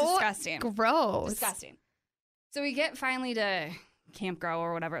just So disgusting. Gross. Disgusting. So we get finally to Camp Grow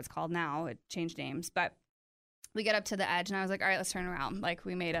or whatever it's called now. It changed names. But we get up to the edge, and I was like, all right, let's turn around. Like,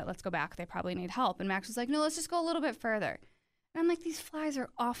 we made it. Let's go back. They probably need help. And Max was like, no, let's just go a little bit further. And I'm like, these flies are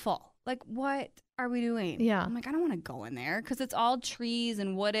awful. Like, what are we doing? Yeah. I'm like, I don't want to go in there because it's all trees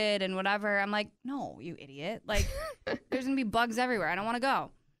and wooded and whatever. I'm like, no, you idiot. Like, there's going to be bugs everywhere. I don't want to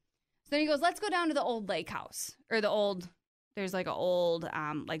go. So then he goes, let's go down to the old lake house or there's like an old,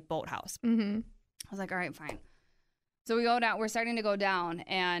 like boathouse. Mm-hmm. I was like, all right, fine. So we go down, we're starting to go down,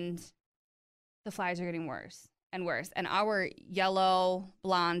 and the flies are getting worse and worse. And our yellow,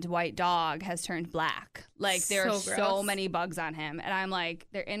 blonde, white dog has turned black. Like, there are So so gross. many bugs on him. And I'm like,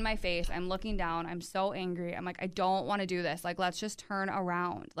 they're in my face. I'm looking down. I'm so angry. I'm like, I don't want to do this. Like, let's just turn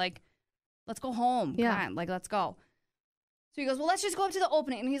around. Like, let's go home. Yeah. Come on. Like, let's go. So he goes, well, let's just go up to the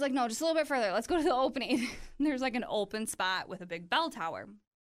opening. And he's like, no, just a little bit further. Let's go to the opening. And there's like an open spot with a big bell tower.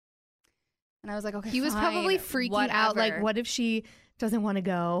 And I was like, okay, He was fine, probably freaking out. Like, whatever. what if she doesn't want to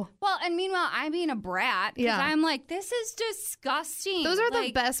go? Well, and meanwhile, I'm being a brat. Yeah. I'm like, this is disgusting. Those are the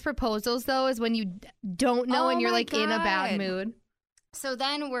Like, best proposals, though, is when you don't know Oh and you're my like in a bad God. mood. So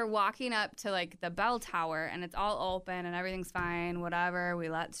then we're walking up to like the bell tower, and it's all open and everything's fine, whatever. We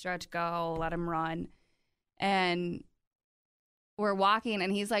let Stretch go, let him run. And we're walking,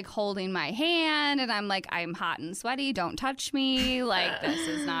 and he's like holding my hand, and I'm like, I'm hot and sweaty. Don't touch me. Like, this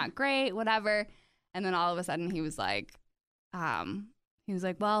is not great, whatever. And then all of a sudden he was like,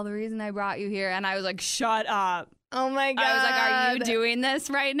 well, the reason I brought you here. And I was like, shut up. Oh my God. I was like, are you doing this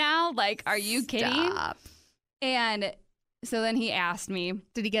right now? Like, are you kidding? Stop. And So then he asked me.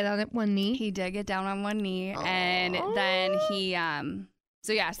 Did he get on one knee? He did get down on one knee. And then he,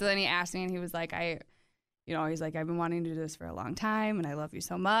 so then he asked me and he was like, he's like, I've been wanting to do this for a long time and I love you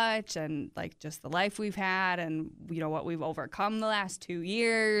so much. And like just the life we've had and, what we've overcome the last 2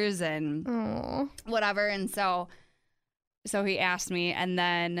 years and whatever. And so he asked me and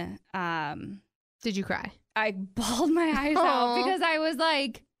then. Did you cry? I bawled my eyes out because I was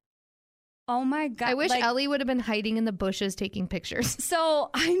like, oh my God. I wish Ellie would have been hiding in the bushes taking pictures. So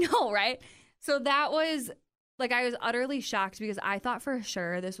I know, right? So that was like, I was utterly shocked because I thought for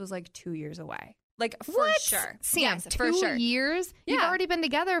sure this was like 2 years away. Like for sure. Sam, yes, 2 for sure. years? Yeah. You've already been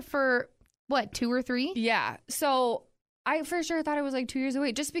together for what, 2 or 3? Yeah. So I for sure thought it was like 2 years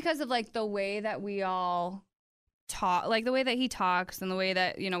away just because of like the way that we all talk, like the way that he talks and the way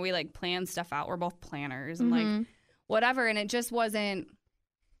that, we like plan stuff out. We're both planners and like whatever. And it just wasn't.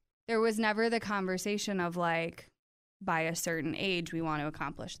 There was never the conversation of like, by a certain age, we want to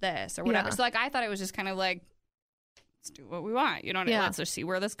accomplish this or whatever. Yeah. So like, I thought it was just kind of like, let's do what we want. You know what I mean? Let's just see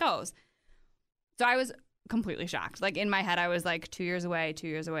where this goes. So I was completely shocked. Like in my head, I was like 2 years away, 2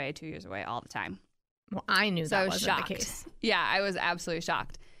 years away, 2 years away all the time. Well, I knew so that I was wasn't shocked. the case. Yeah, I was absolutely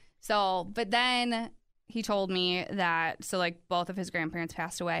shocked. So, but then he told me that, so like both of his grandparents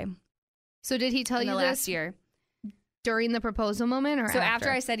passed away. So did he tell in you the this last year? During the proposal moment or so after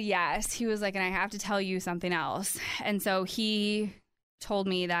I said yes, he was like, and I have to tell you something else. And so he told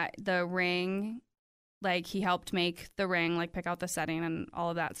me that the ring, like he helped make the ring, like pick out the setting and all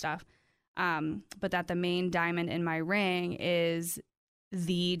of that stuff. But that the main diamond in my ring is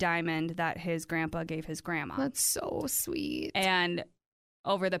the diamond that his grandpa gave his grandma. That's so sweet. And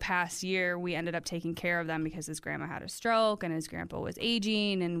over the past year, we ended up taking care of them because his grandma had a stroke and his grandpa was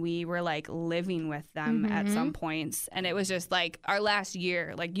aging and we were like living with them at some points. And it was just like our last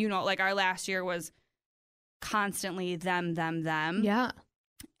year, like, like our last year was constantly them. Yeah.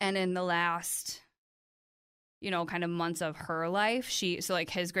 And in the last, kind of months of her life, so like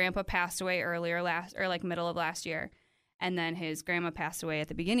his grandpa passed away middle of last year. And then his grandma passed away at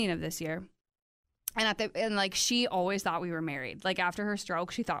the beginning of this year. And like she always thought we were married. Like after her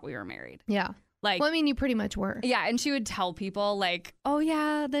stroke, she thought we were married. Yeah. Like, well, I mean, you pretty much were. Yeah, and she would tell people like, "Oh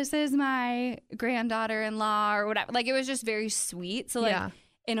yeah, this is my granddaughter-in-law" or whatever. Like it was just very sweet. So like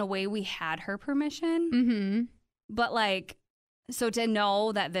in a way, we had her permission. Mm-hmm. But like, so to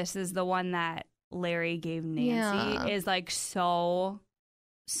know that this is the one that Larry gave Nancy is like so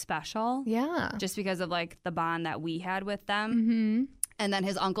special. Yeah. Just because of like the bond that we had with them. Mm-hmm. And then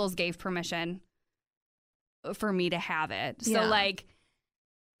his uncles gave permission for me to have it. So like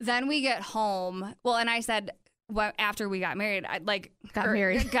then we get home. Well, and I said after we got married, I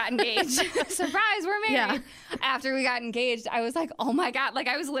got engaged. Surprise, we're married. Yeah. After we got engaged, I was like, oh my God. Like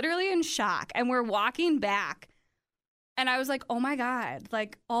I was literally in shock. And we're walking back. And I was like, oh my God.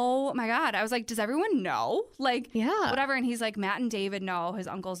 Like, oh my God. I was like, does everyone know? Like, whatever. And he's like, Matt and David know. His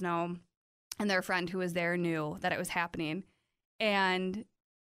uncles know. And their friend who was there knew that it was happening. And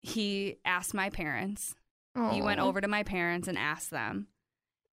he asked my parents. Aww. He went over to my parents and asked them.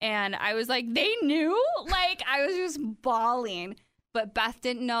 And I was like, they knew? Like, I was just bawling. But Beth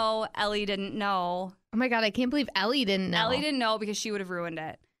didn't know. Ellie didn't know. Oh my God, I can't believe Ellie didn't know. Ellie didn't know because she would have ruined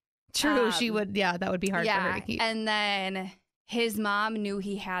it. True, she would. Yeah, that would be hard for her to keep. And then his mom knew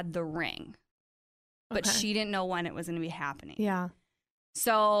he had the ring. But she didn't know when it was going to be happening. Yeah.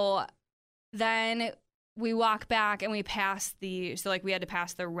 So then we walk back and we pass we had to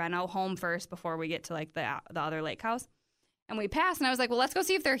pass the Reno home first before we get to like the other lake house. And we passed and I was like, well, let's go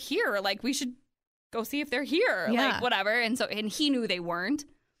see if they're here. Like we should go see if they're here. Yeah. Like whatever. And he knew they weren't.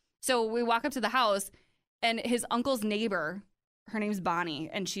 So we walk up to the house and his uncle's neighbor, her name's Bonnie,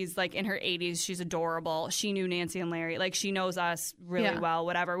 and she's like in her 80s. She's adorable. She knew Nancy and Larry. Like she knows us really well,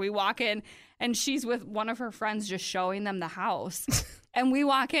 whatever. We walk in and she's with one of her friends just showing them the house. And we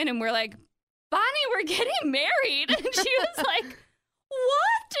walk in and we're like, Bonnie, we're getting married. And she was like,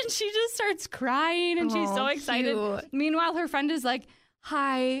 what? And she just starts crying and she's so excited. Cute. Meanwhile, her friend is like,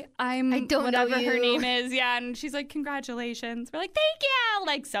 hi, I don't whatever know her name is. Yeah. And she's like, congratulations. We're like, thank you.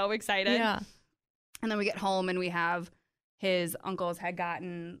 Like so excited. Yeah. And then we get home and we have his uncles had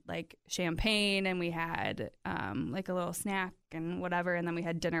gotten like champagne and we had like a little snack and whatever. And then we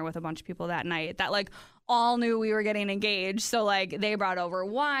had dinner with a bunch of people that night that like all knew we were getting engaged. So like they brought over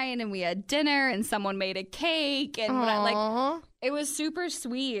wine and we had dinner and someone made a cake and like it was super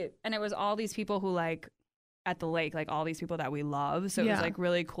sweet. And it was all these people who like at the lake, like all these people that we love. So it was like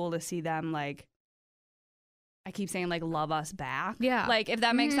really cool to see them like, I keep saying like love us back. Yeah. Like if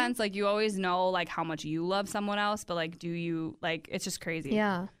that makes sense, like you always know like how much you love someone else, but like do you like it's just crazy.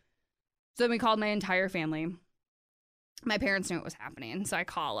 Yeah. So then we called my entire family my parents knew what was happening, so I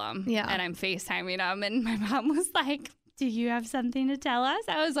call them. Yeah. And I'm FaceTiming them, and my mom was like, do you have something to tell us?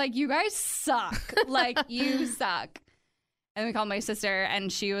 I was like, you guys suck. Like, you suck. And we called my sister,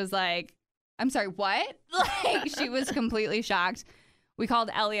 and she was like, I'm sorry, what? Like, she was completely shocked. We called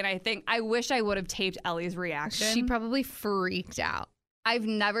Ellie, and I wish I would have taped Ellie's reaction. She probably freaked out. I've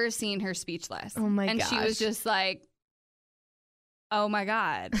never seen her speechless. Oh my gosh. And she was just like, oh my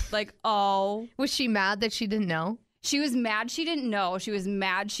God. Like, oh. Was she mad that she didn't know? She was mad she didn't know. She was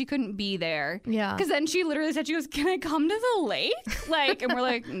mad she couldn't be there. Yeah. Because then she literally said, she goes, can I come to the lake? Like, and we're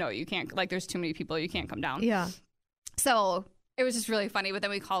like, no, you can't. Like, there's too many people. You can't come down. Yeah. So it was just really funny. But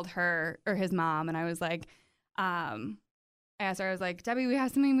then we called her or his mom, and I was like, I asked her, I was like, Debbie, we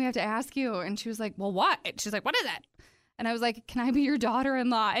have something we have to ask you. And she was like, well, what? She's like, what is it? And I was like, can I be your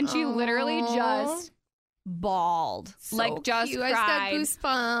daughter-in-law? And she literally just bawled. So like, just cute. cried. I just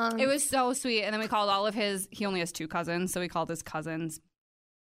got goosebumps. It was so sweet. And then we called all of he only has 2 cousins. So we called his cousins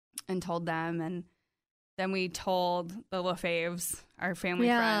and told them. And then we told the LaFaves, our family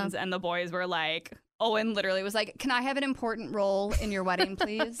friends. And the boys were like, Owen literally was like, can I have an important role in your wedding,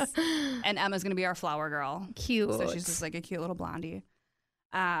 please? And Emma's going to be our flower girl. Cute. So she's just like a cute little blondie.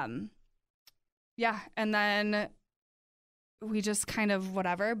 Yeah. And then we just kind of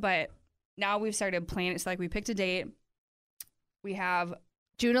whatever. But now we've started planning. It's like we picked a date. We have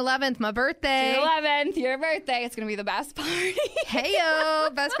June 11th, my birthday. June 11th, your birthday. It's going to be the best party.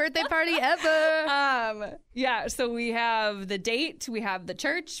 Heyo, best birthday party ever. Yeah, so we have the date, we have the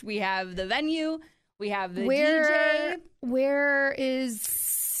church, we have the venue, we have the DJ. Where?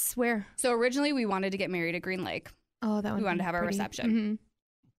 So originally we wanted to get married at Green Lake. Oh, that one. We wanted to have a reception. Mm-hmm.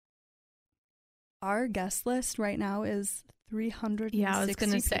 Our guest list right now is 360 Yeah, I was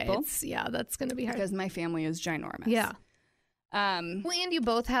going to say, people. that's going to be hard. Because my family is ginormous. Yeah. Well, and you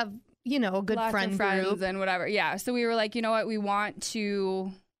both have, a good friends group. And whatever. Yeah. So we were like, you know what?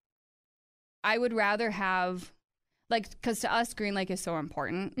 I would rather have, like, because to us, Green Lake is so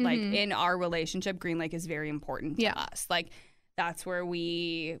important. Mm-hmm. Like, in our relationship, Green Lake is very important to us. Like, that's where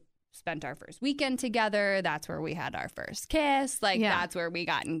we spent our first weekend together. That's where we had our first kiss. Like, that's where we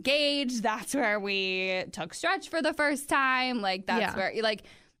got engaged. That's where we took Stretch for the first time. Like, that's where, like,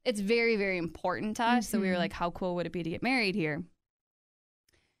 it's very, very important to us. So we were like, how cool would it be to get married here?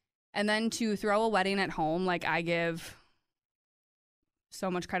 And then to throw a wedding at home, like, I give so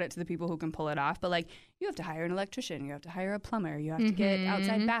much credit to the people who can pull it off. But, like, you have to hire an electrician. You have to hire a plumber. You have to get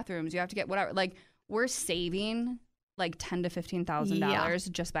outside bathrooms. You have to get whatever. Like, we're saving, like, $10,000 to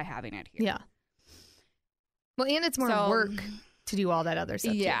 $15,000 just by having it here. Yeah. Well, and it's more work to do all that other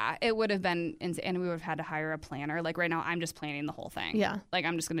stuff. Yeah, it would have been insane. And we would have had to hire a planner. Like, right now, I'm just planning the whole thing. Yeah. Like,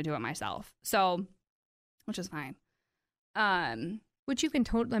 I'm just going to do it myself. So, which is fine. Which you can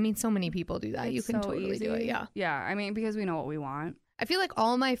totally, I mean, so many people do that. You can so totally easy. do it. Yeah. Yeah. I mean, because we know what we want. I feel like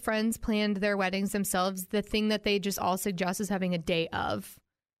all my friends planned their weddings themselves. The thing that they just all suggest is having a day of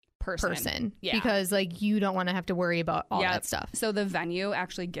person. Yeah. Because, like, you don't want to have to worry about all that stuff. So the venue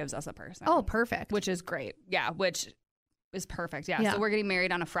actually gives us a person. Oh, perfect. Which is great. Yeah. Which is perfect. Yeah. Yeah. So we're getting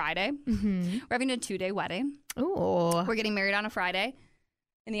married on a Friday. Mm-hmm. We're having a 2-day wedding. Oh. We're getting married on a Friday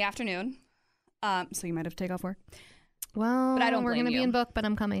in the afternoon. So you might have to take off work. Well, but I don't we're blame going to be in book, but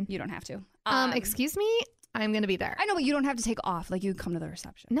I'm coming. You don't have to. Excuse me? I'm going to be there. I know, but you don't have to take off. Like, you come to the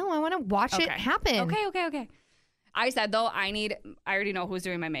reception. No, I want to watch it happen. Okay. I said, though, I already know who's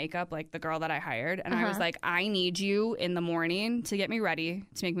doing my makeup, like the girl that I hired. And I was like, I need you in the morning to get me ready,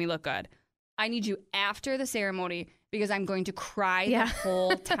 to make me look good. I need you after the ceremony because I'm going to cry the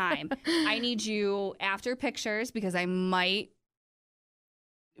whole time. I need you after pictures because I might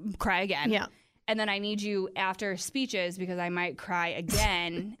cry again. Yeah. And then I need you after speeches because I might cry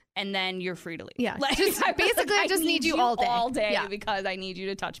again, and then you're free to leave. Yeah. Like, Basically, I just need you all day. All day because I need you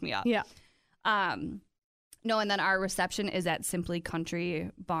to touch me up. Yeah. No, and then our reception is at Simply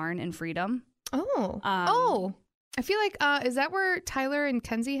Country Barn in Freedom. Oh. I feel like, is that where Tyler and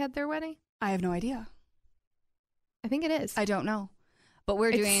Kenzie had their wedding? I have no idea. I think it is. I don't know. But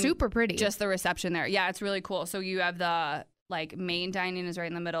we're doing super pretty. Just the reception there. Yeah, it's really cool. So you have the, like, main dining is right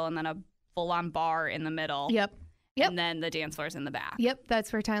in the middle, and then a full-on bar in the middle. Yep. And then the dance floor's in the back. Yep,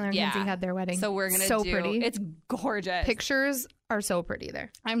 that's where Tyler and Kenzie had their wedding. So we're going to do... pretty. It's gorgeous. Pictures are so pretty there.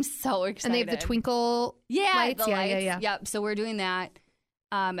 I'm so excited. And they have the twinkle lights. The lights. Yeah. Yep. So we're doing that.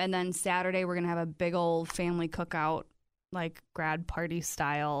 And then Saturday, we're going to have a big old family cookout, like grad party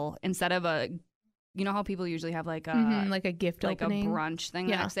style. Instead of a... You know how people usually have like a... like a gift opening? Like a brunch thing.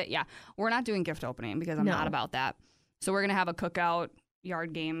 Yeah. Yeah. We're not doing gift opening because I'm not about that. So we're going to have a cookout,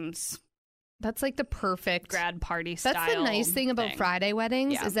 yard games... That's like the perfect grad party style. That's the nice thing about Friday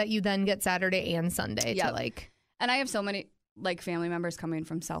weddings is that you then get Saturday and Sunday to like. And I have so many like family members coming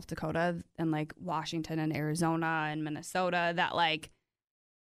from South Dakota and like Washington and Arizona and Minnesota that like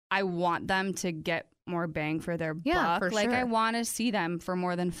I want them to get more bang for their buck. For like sure. I want to see them for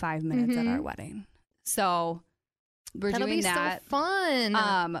more than 5 minutes at our wedding. So we're That'll doing be that. so fun.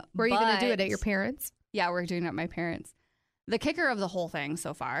 Where are you going to do it? At your parents'? Yeah, we're doing it at my parents'. The kicker of the whole thing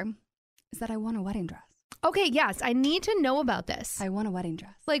so far is that I won a wedding dress. Okay, yes. I need to know about this. I won a wedding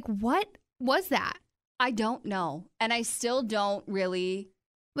dress. Like, what was that? I don't know. And I still don't really.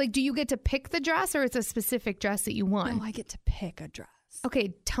 Like, do you get to pick the dress or it's a specific dress that you won? No, I get to pick a dress.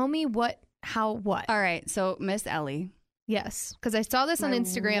 Okay, tell me what. All right, so Miss Ellie. Yes, because I saw this on my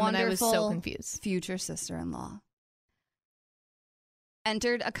Instagram and I was so wonderful confused. Future sister-in-law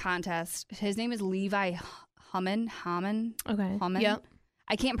entered a contest. His name is Levi Hammond. Okay. Hammond. Yep.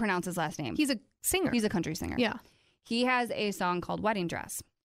 I can't pronounce his last name. He's a singer. He's a country singer. Yeah. He has a song called Wedding Dress.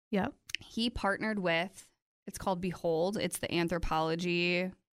 Yep. He partnered with, it's called Behold. It's the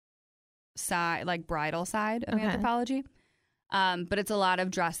Anthropologie side, like bridal side of Okay. Anthropologie. But it's a lot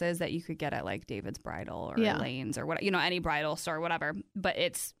of dresses that you could get at like David's Bridal or Yeah. Lane's or what, any bridal store, whatever. But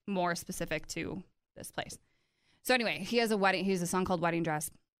it's more specific to this place. So anyway, he has a song called Wedding Dress.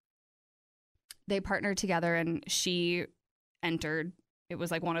 They partnered together and she entered. It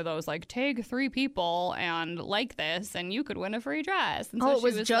was like one of those like tag 3 people and like this and you could win a free dress. And so It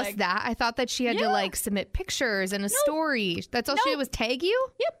was she just like, that? I thought that she had to like submit pictures and a story. That's all she did was tag you?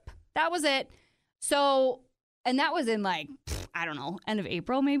 Yep. That was it. So, and that was in like, I don't know, end of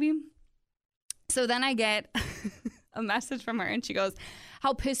April maybe. So then I get a message from her and she goes,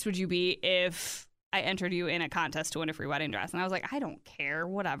 how pissed would you be if I entered you in a contest to win a free wedding dress? And I was like, I don't care,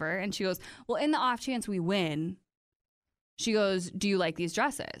 whatever. And she goes, well, in the off chance we win, she goes, do you like these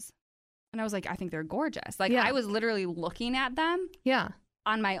dresses? And I was like, I think they're gorgeous. Like I was literally looking at them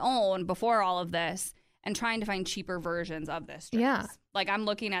on my own before all of this and trying to find cheaper versions of this dress. Yeah. Like I'm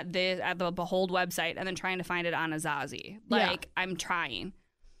looking at the Behold website and then trying to find it on Azazi. Like I'm trying.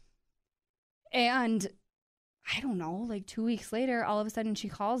 And I don't know, like 2 weeks later, all of a sudden she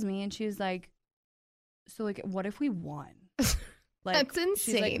calls me and she's like, so like, what if we won? Like, that's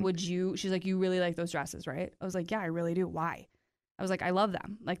insane. She's like, you really like those dresses, right? I was like, yeah, I really do. Why? I was like, I love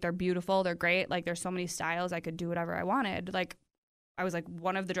them. Like, they're beautiful. They're great. Like, there's so many styles. I could do whatever I wanted. Like, I was like,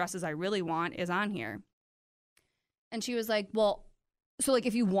 one of the dresses I really want is on here. And she was like, well, so like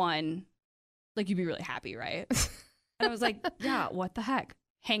if you won, like you'd be really happy, right? And I was like, yeah, what the heck?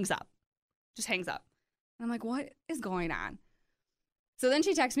 Hangs up. Just hangs up. And I'm like, what is going on? So then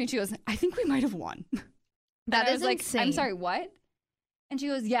she texts me and she goes, I think we might have won. That is like, insane. I'm sorry, what? And she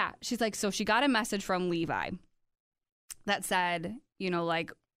goes, yeah. She's like, so she got a message from Levi that said,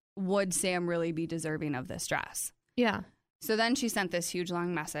 like, would Sam really be deserving of this dress? Yeah. So then she sent this huge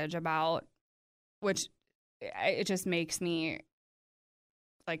long message about, which it just makes me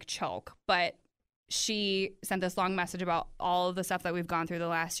like choke. But she sent this long message about all of the stuff that we've gone through the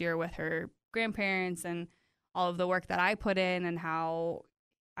last year with her grandparents and all of the work that I put in and how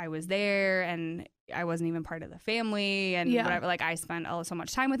I was there and I wasn't even part of the family and whatever. Like I spent so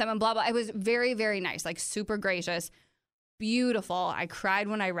much time with them and blah, blah. It was very, very nice, like super gracious, beautiful. I cried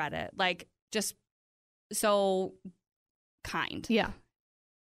when I read it, like just so kind. Yeah.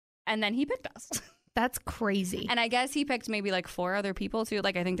 And then he picked us. That's crazy. And I guess he picked maybe like 4 other people too.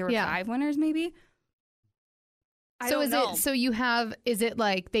 Like I think there were 5 winners maybe. Is it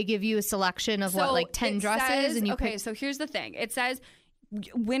like they give you a selection of like 10 dresses and you pick? So here's the thing. It says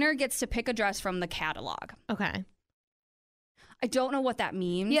winner gets to pick a dress from the catalog. Okay. I don't know what that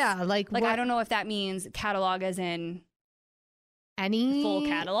means. Yeah, like I don't know if that means catalog as in any full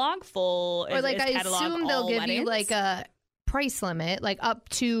catalog, full or like I catalog assume they'll give weddings? you like a price limit, like up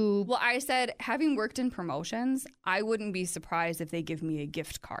to. Well, I said having worked in promotions, I wouldn't be surprised if they give me a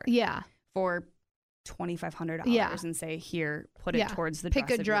gift card. Yeah. For $2,500 and say, here, put it towards the pick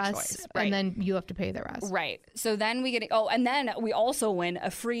dress a of dress your choice. Right. and then you have to pay the rest. Right. So then we get and then we also win a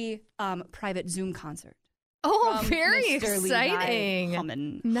free private Zoom concert. Oh, very Mr. exciting.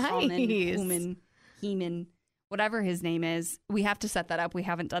 Nice. Heeman, whatever his name is. We have to set that up. We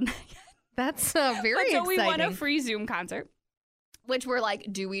haven't done that yet. That's very exciting. So we won a free Zoom concert, which we're like,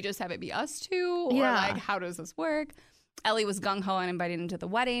 do we just have it be us two? Or like, how does this work? Ellie was gung-ho and invited him to the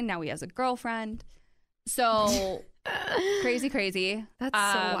wedding. Now he has a girlfriend. So crazy. That's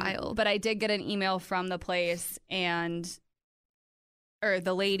so wild. But I did get an email from the place or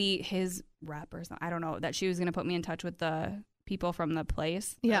the lady, his rep or something, I don't know, that she was going to put me in touch with the people from the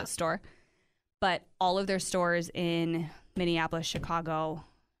place, the store. But all of their stores in Minneapolis, Chicago,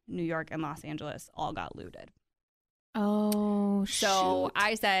 New York, and Los Angeles all got looted. Oh, So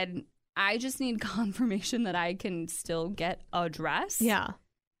I said, I just need confirmation that I can still get a dress. Yeah.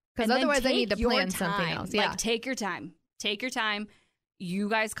 Because otherwise I need to plan something else. Yeah. Like, take your time. Take your time. You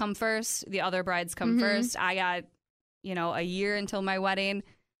guys come first. The other brides come first. I got, a year until my wedding.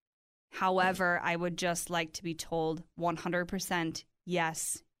 However, I would just like to be told 100%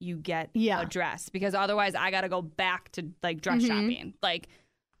 yes, you get a dress. Because otherwise I got to go back to, like, dress shopping. Like,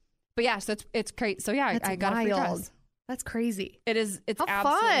 but yeah, so it's crazy. So yeah, I got a free dress. That's crazy. It is. It's How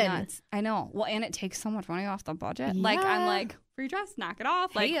absolutely fun. nuts. I know. Well, and it takes so much money off the budget. Like, I'm like, free dress, knock it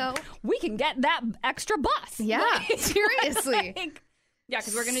off. Like, Hey-o. we can get that extra bus. Yeah, Like, seriously. Yeah,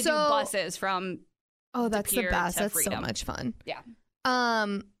 because we're gonna do buses from. Oh, that's the Pier best. to That's so Freedom. much fun. Yeah.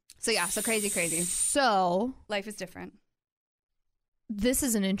 So yeah. So crazy. So Life is different. this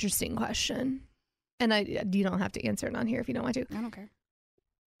is an interesting question, and you don't have to answer it on here if you don't want to. I don't care.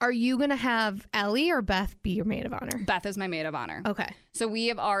 Are you gonna have Ellie or Beth be your maid of honor? Beth is my maid of honor. Okay. So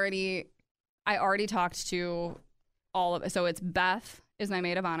I already talked to all of. So it's Beth is my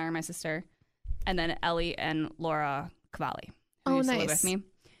maid of honor, my sister, and then Ellie and Laura Cavalli, who used to live with me.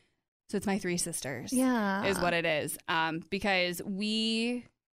 So it's my 3 sisters. Yeah. Is what it is. Because we,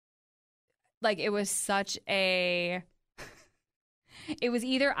 like, it was such a, it was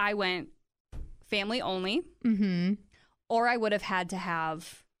either I went family only, or I would have had to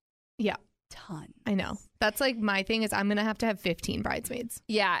have ton. I know. That's like my thing is I'm going to have 15 bridesmaids.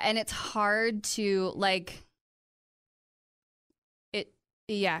 Yeah. And it's hard to, like,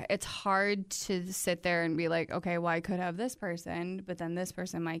 it's hard to sit there and be like, okay, well, I could have this person, but then this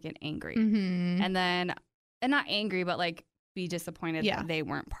person might get angry. And then, and not angry, but like be disappointed that they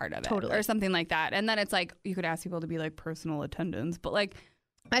weren't part of it or something like that. And then it's like, you could ask people to be like personal attendants, but like,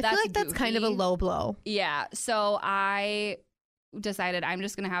 I feel like that's kind of a low blow. Yeah. So I decided I'm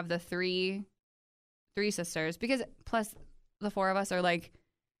just going to have the three sisters, because plus the 4 of us are like,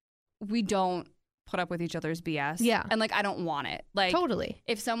 we don't put up with each other's BS. Yeah. And like, I don't want it. Like, totally.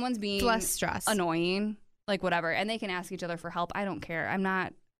 If someone's being less stress, annoying, like whatever, and they can ask each other for help, I don't care.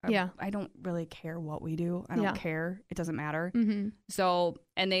 I don't really care what we do. I don't care. It doesn't matter. So,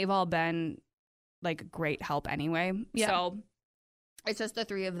 and they've all been like great help anyway. Yeah. So it's just the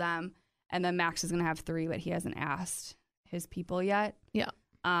 3 of them. And then Max is going to have 3, but he hasn't asked his people yet. Yeah.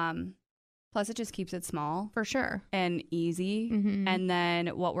 Plus, it just keeps it small. For sure. And easy. And then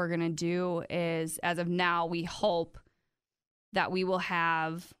what we're going to do is, as of now, we hope that we will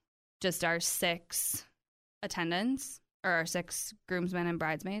have just our 6 attendants, or our 6 groomsmen and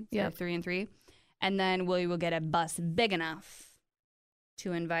bridesmaids, 3 and 3. And then we will get a bus big enough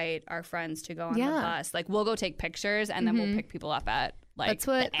to invite our friends to go on the bus. Like, we'll go take pictures, and then we'll pick people up at, like, that's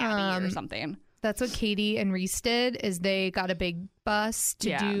what, the Abbey or something. That's what Katie and Reese did, is they got a big bus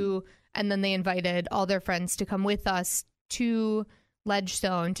to do, and then they invited all their friends to come with us to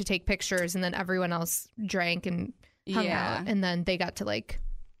Ledgestone to take pictures, and then everyone else drank and hung out, and then they got to like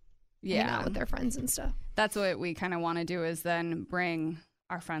hang out with their friends and stuff. That's what we kind of want to do, is then bring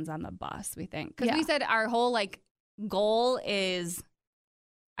our friends on the bus, we think. Because we said our whole like goal is,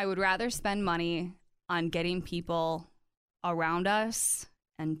 I would rather spend money on getting people around us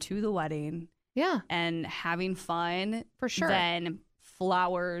and to the wedding and having fun for sure than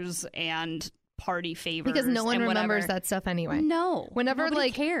flowers and party favors, because no one remembers that stuff anyway. No, whenever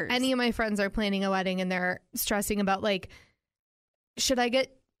like cares. Any of my friends are planning a wedding and they're stressing about like, should I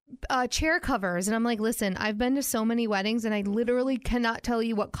get chair covers? And I'm like, listen, I've been to so many weddings and I literally cannot tell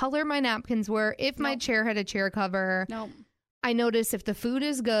you what color my napkins were, if my chair had a chair cover. I notice if the food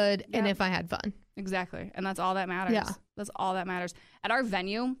is good and if I had fun. Exactly. And that's all that matters. Yeah. That's all that matters. At our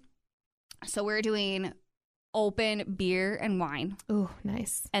venue, so we're doing open beer and wine. Ooh,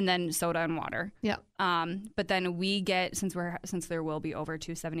 nice. And then soda and water. Yeah. But then we get, since there will be over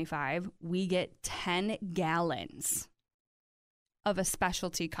 275, we get 10 gallons of a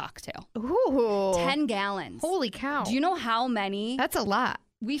specialty cocktail. Ooh. 10 gallons. Holy cow. Do you know how many? That's a lot.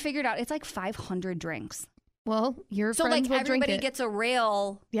 We figured out it's like 500 drinks. Well, your so friends like will drink everybody it. gets a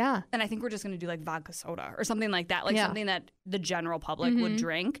rail. Yeah. And I think we're just going to do like vodka soda or something like that. Like something that the general public would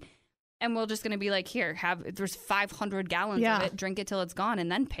drink. And we're just going to be like, here, there's 500 gallons of it. Drink it till it's gone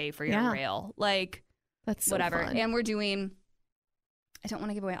and then pay for your rail. Like, that's so whatever. fun. And we're doing, I don't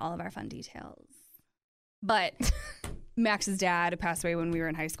want to give away all of our fun details, but Max's dad passed away when we were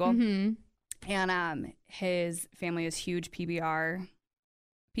in high school. And his family is huge PBR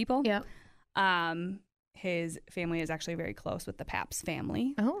people. Yeah. His family is actually very close with the Pabst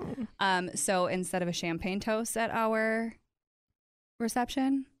family. Oh. So instead of a champagne toast at our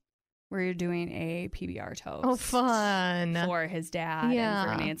reception, we're doing a PBR toast. Oh, fun. For his dad and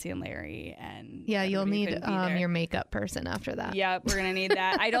for Nancy and Larry. And yeah, you'll need your makeup person after that. Yeah, we're going to need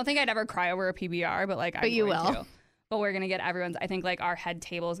that. I don't think I'd ever cry over a PBR, but like, you will. To. But we're going to get everyone's, I think like our head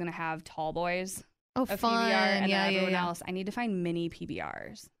table is going to have tall boys. Oh, fun. PBR, and then everyone else. I need to find mini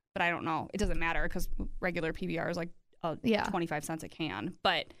PBRs, but I don't know. It doesn't matter because regular PBR is like 25 cents a can.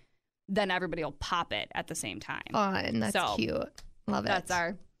 But then everybody will pop it at the same time. Fun. That's cute. Love it. That's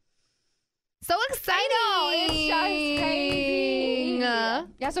our... So exciting! I know, it's just crazy.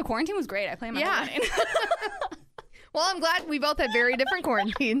 Yeah, so quarantine was great. I planned my whole wedding. Well, I'm glad we both had very different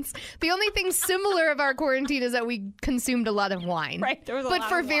quarantines. The only thing similar of our quarantine is that we consumed a lot of wine. Right, there was a but lot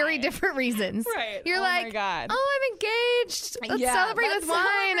for of very wine. Different reasons. Right. You're like, my God. oh, I'm engaged. Let's celebrate with wine.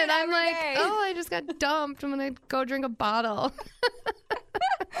 Celebrate and I'm like, day. oh, I just got dumped. I'm going to go drink a bottle.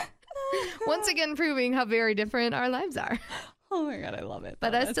 Once again, proving how very different our lives are. Oh my God, I love it.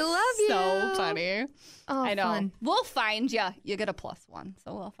 But I still love you. So funny. Oh, I know. Fun. We'll find you. You get a +1,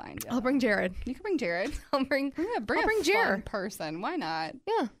 so we'll find you. I'll bring Jared. You can bring Jared. I'll bring a Jared. fun person. Why not?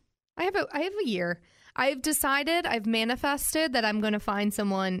 Yeah. I have a year. I've decided, I've manifested that I'm going to find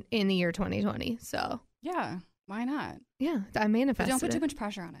someone in the year 2020. So Yeah. Why not? yeah, I manifested. But don't put it. too much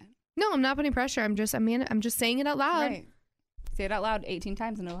pressure on it. No, I'm not putting pressure. I'm just saying it out loud. Right. Say it out loud 18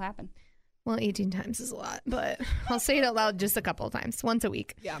 times and it'll happen. Well, 18 times is a lot, but I'll say it out loud just a couple of times, once a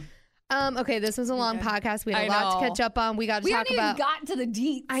week. Yeah. Okay, this was a long podcast. We had a lot to catch up on. We got to talk about. We haven't even gotten to the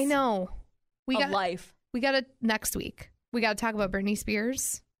deets. I know. We got life. We got it next week. We got to talk about Britney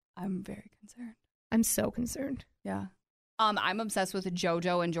Spears. I'm very concerned. I'm so concerned. Yeah. I'm obsessed with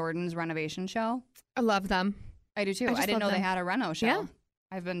JoJo and Jordan's renovation show. I love them. I do too. I didn't know they had a reno show. Yeah.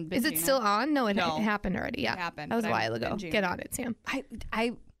 I've been Is it still on? No, it No. happened already. Yeah. It happened. That was a while ago. Get on it, Sam.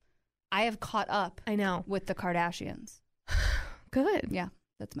 I have caught up. I know. With the Kardashians. Good. Yeah.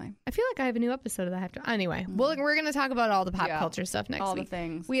 That's mine. I feel like I have a new episode of that. I have to. Anyway, we're going to talk about all the pop culture stuff next week. All the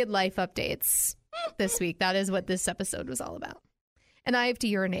things. We had life updates this week. That is what this episode was all about. And I have to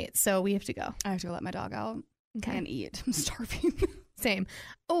urinate, so we have to go. I have to go let my dog out and eat. I'm starving. Same.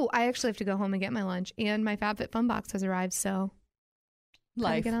 Oh, I actually have to go home and get my lunch. And my FabFitFun box has arrived, so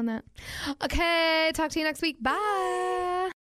gotta get on that. Okay, talk to you next week. Bye.